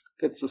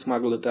 gets to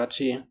smuggle a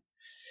duchy.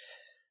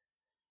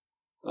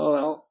 Oh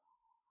well.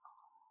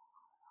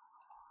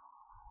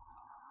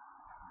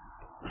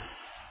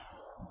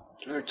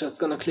 We're just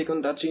gonna click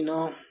on duchy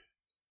now.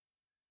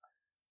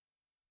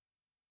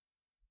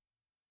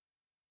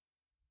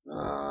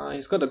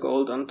 He's got a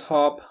gold on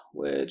top,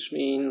 which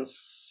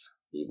means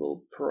he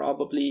will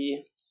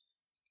probably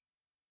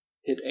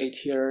hit 8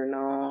 here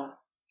now.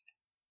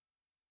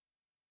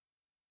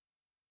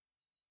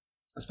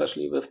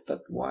 Especially with that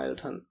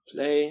wild hunt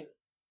play.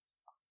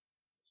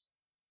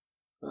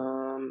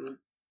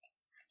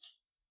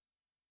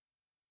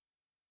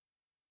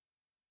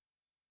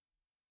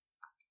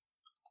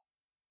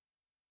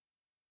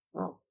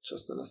 Oh,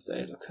 just an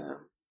estate, okay.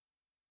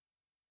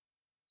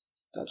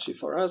 Duchy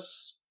for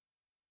us.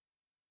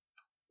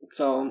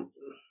 So,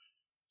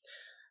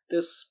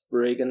 this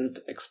Brigand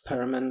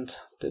experiment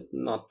did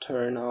not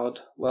turn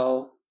out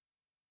well.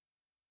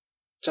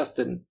 Just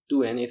didn't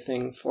do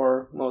anything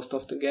for most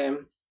of the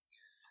game.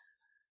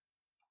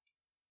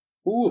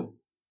 Ooh,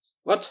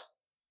 what?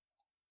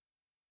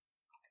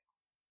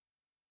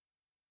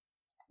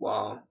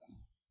 Wow.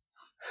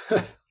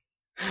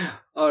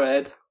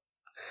 Alright.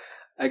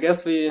 I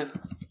guess we...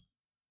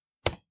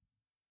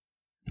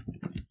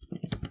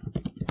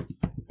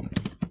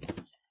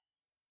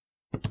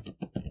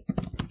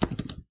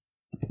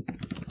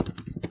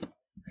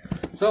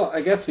 So,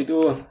 I guess we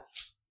do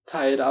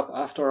tie it up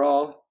after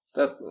all.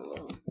 That...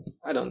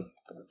 I don't...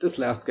 This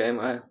last game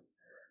I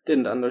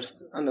didn't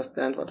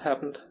understand what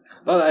happened.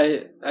 Well,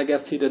 I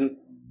guess he didn't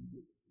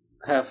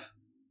have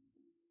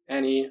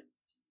any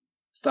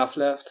stuff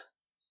left.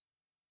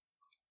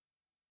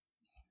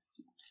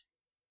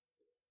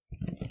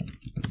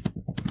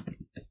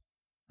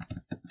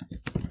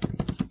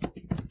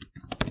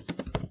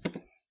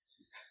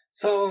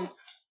 So,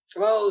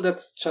 well,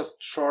 that's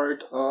just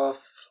short of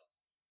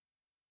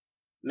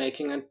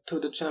making it to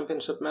the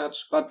championship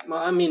match. But,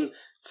 I mean,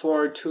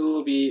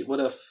 4-2 we would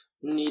have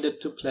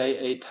needed to play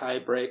a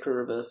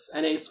tiebreaker with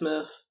NA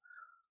Smith,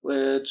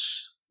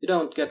 which we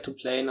don't get to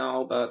play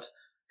now, but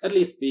at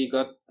least we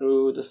got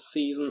through the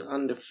season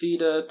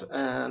undefeated,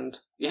 and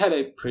we had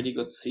a pretty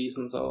good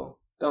season, so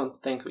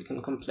don't think we can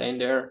complain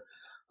there.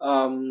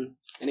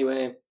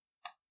 Anyway,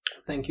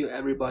 thank you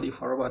everybody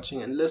for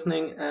watching and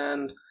listening,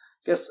 and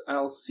guess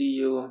I'll see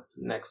you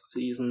next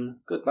season.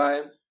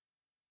 Goodbye.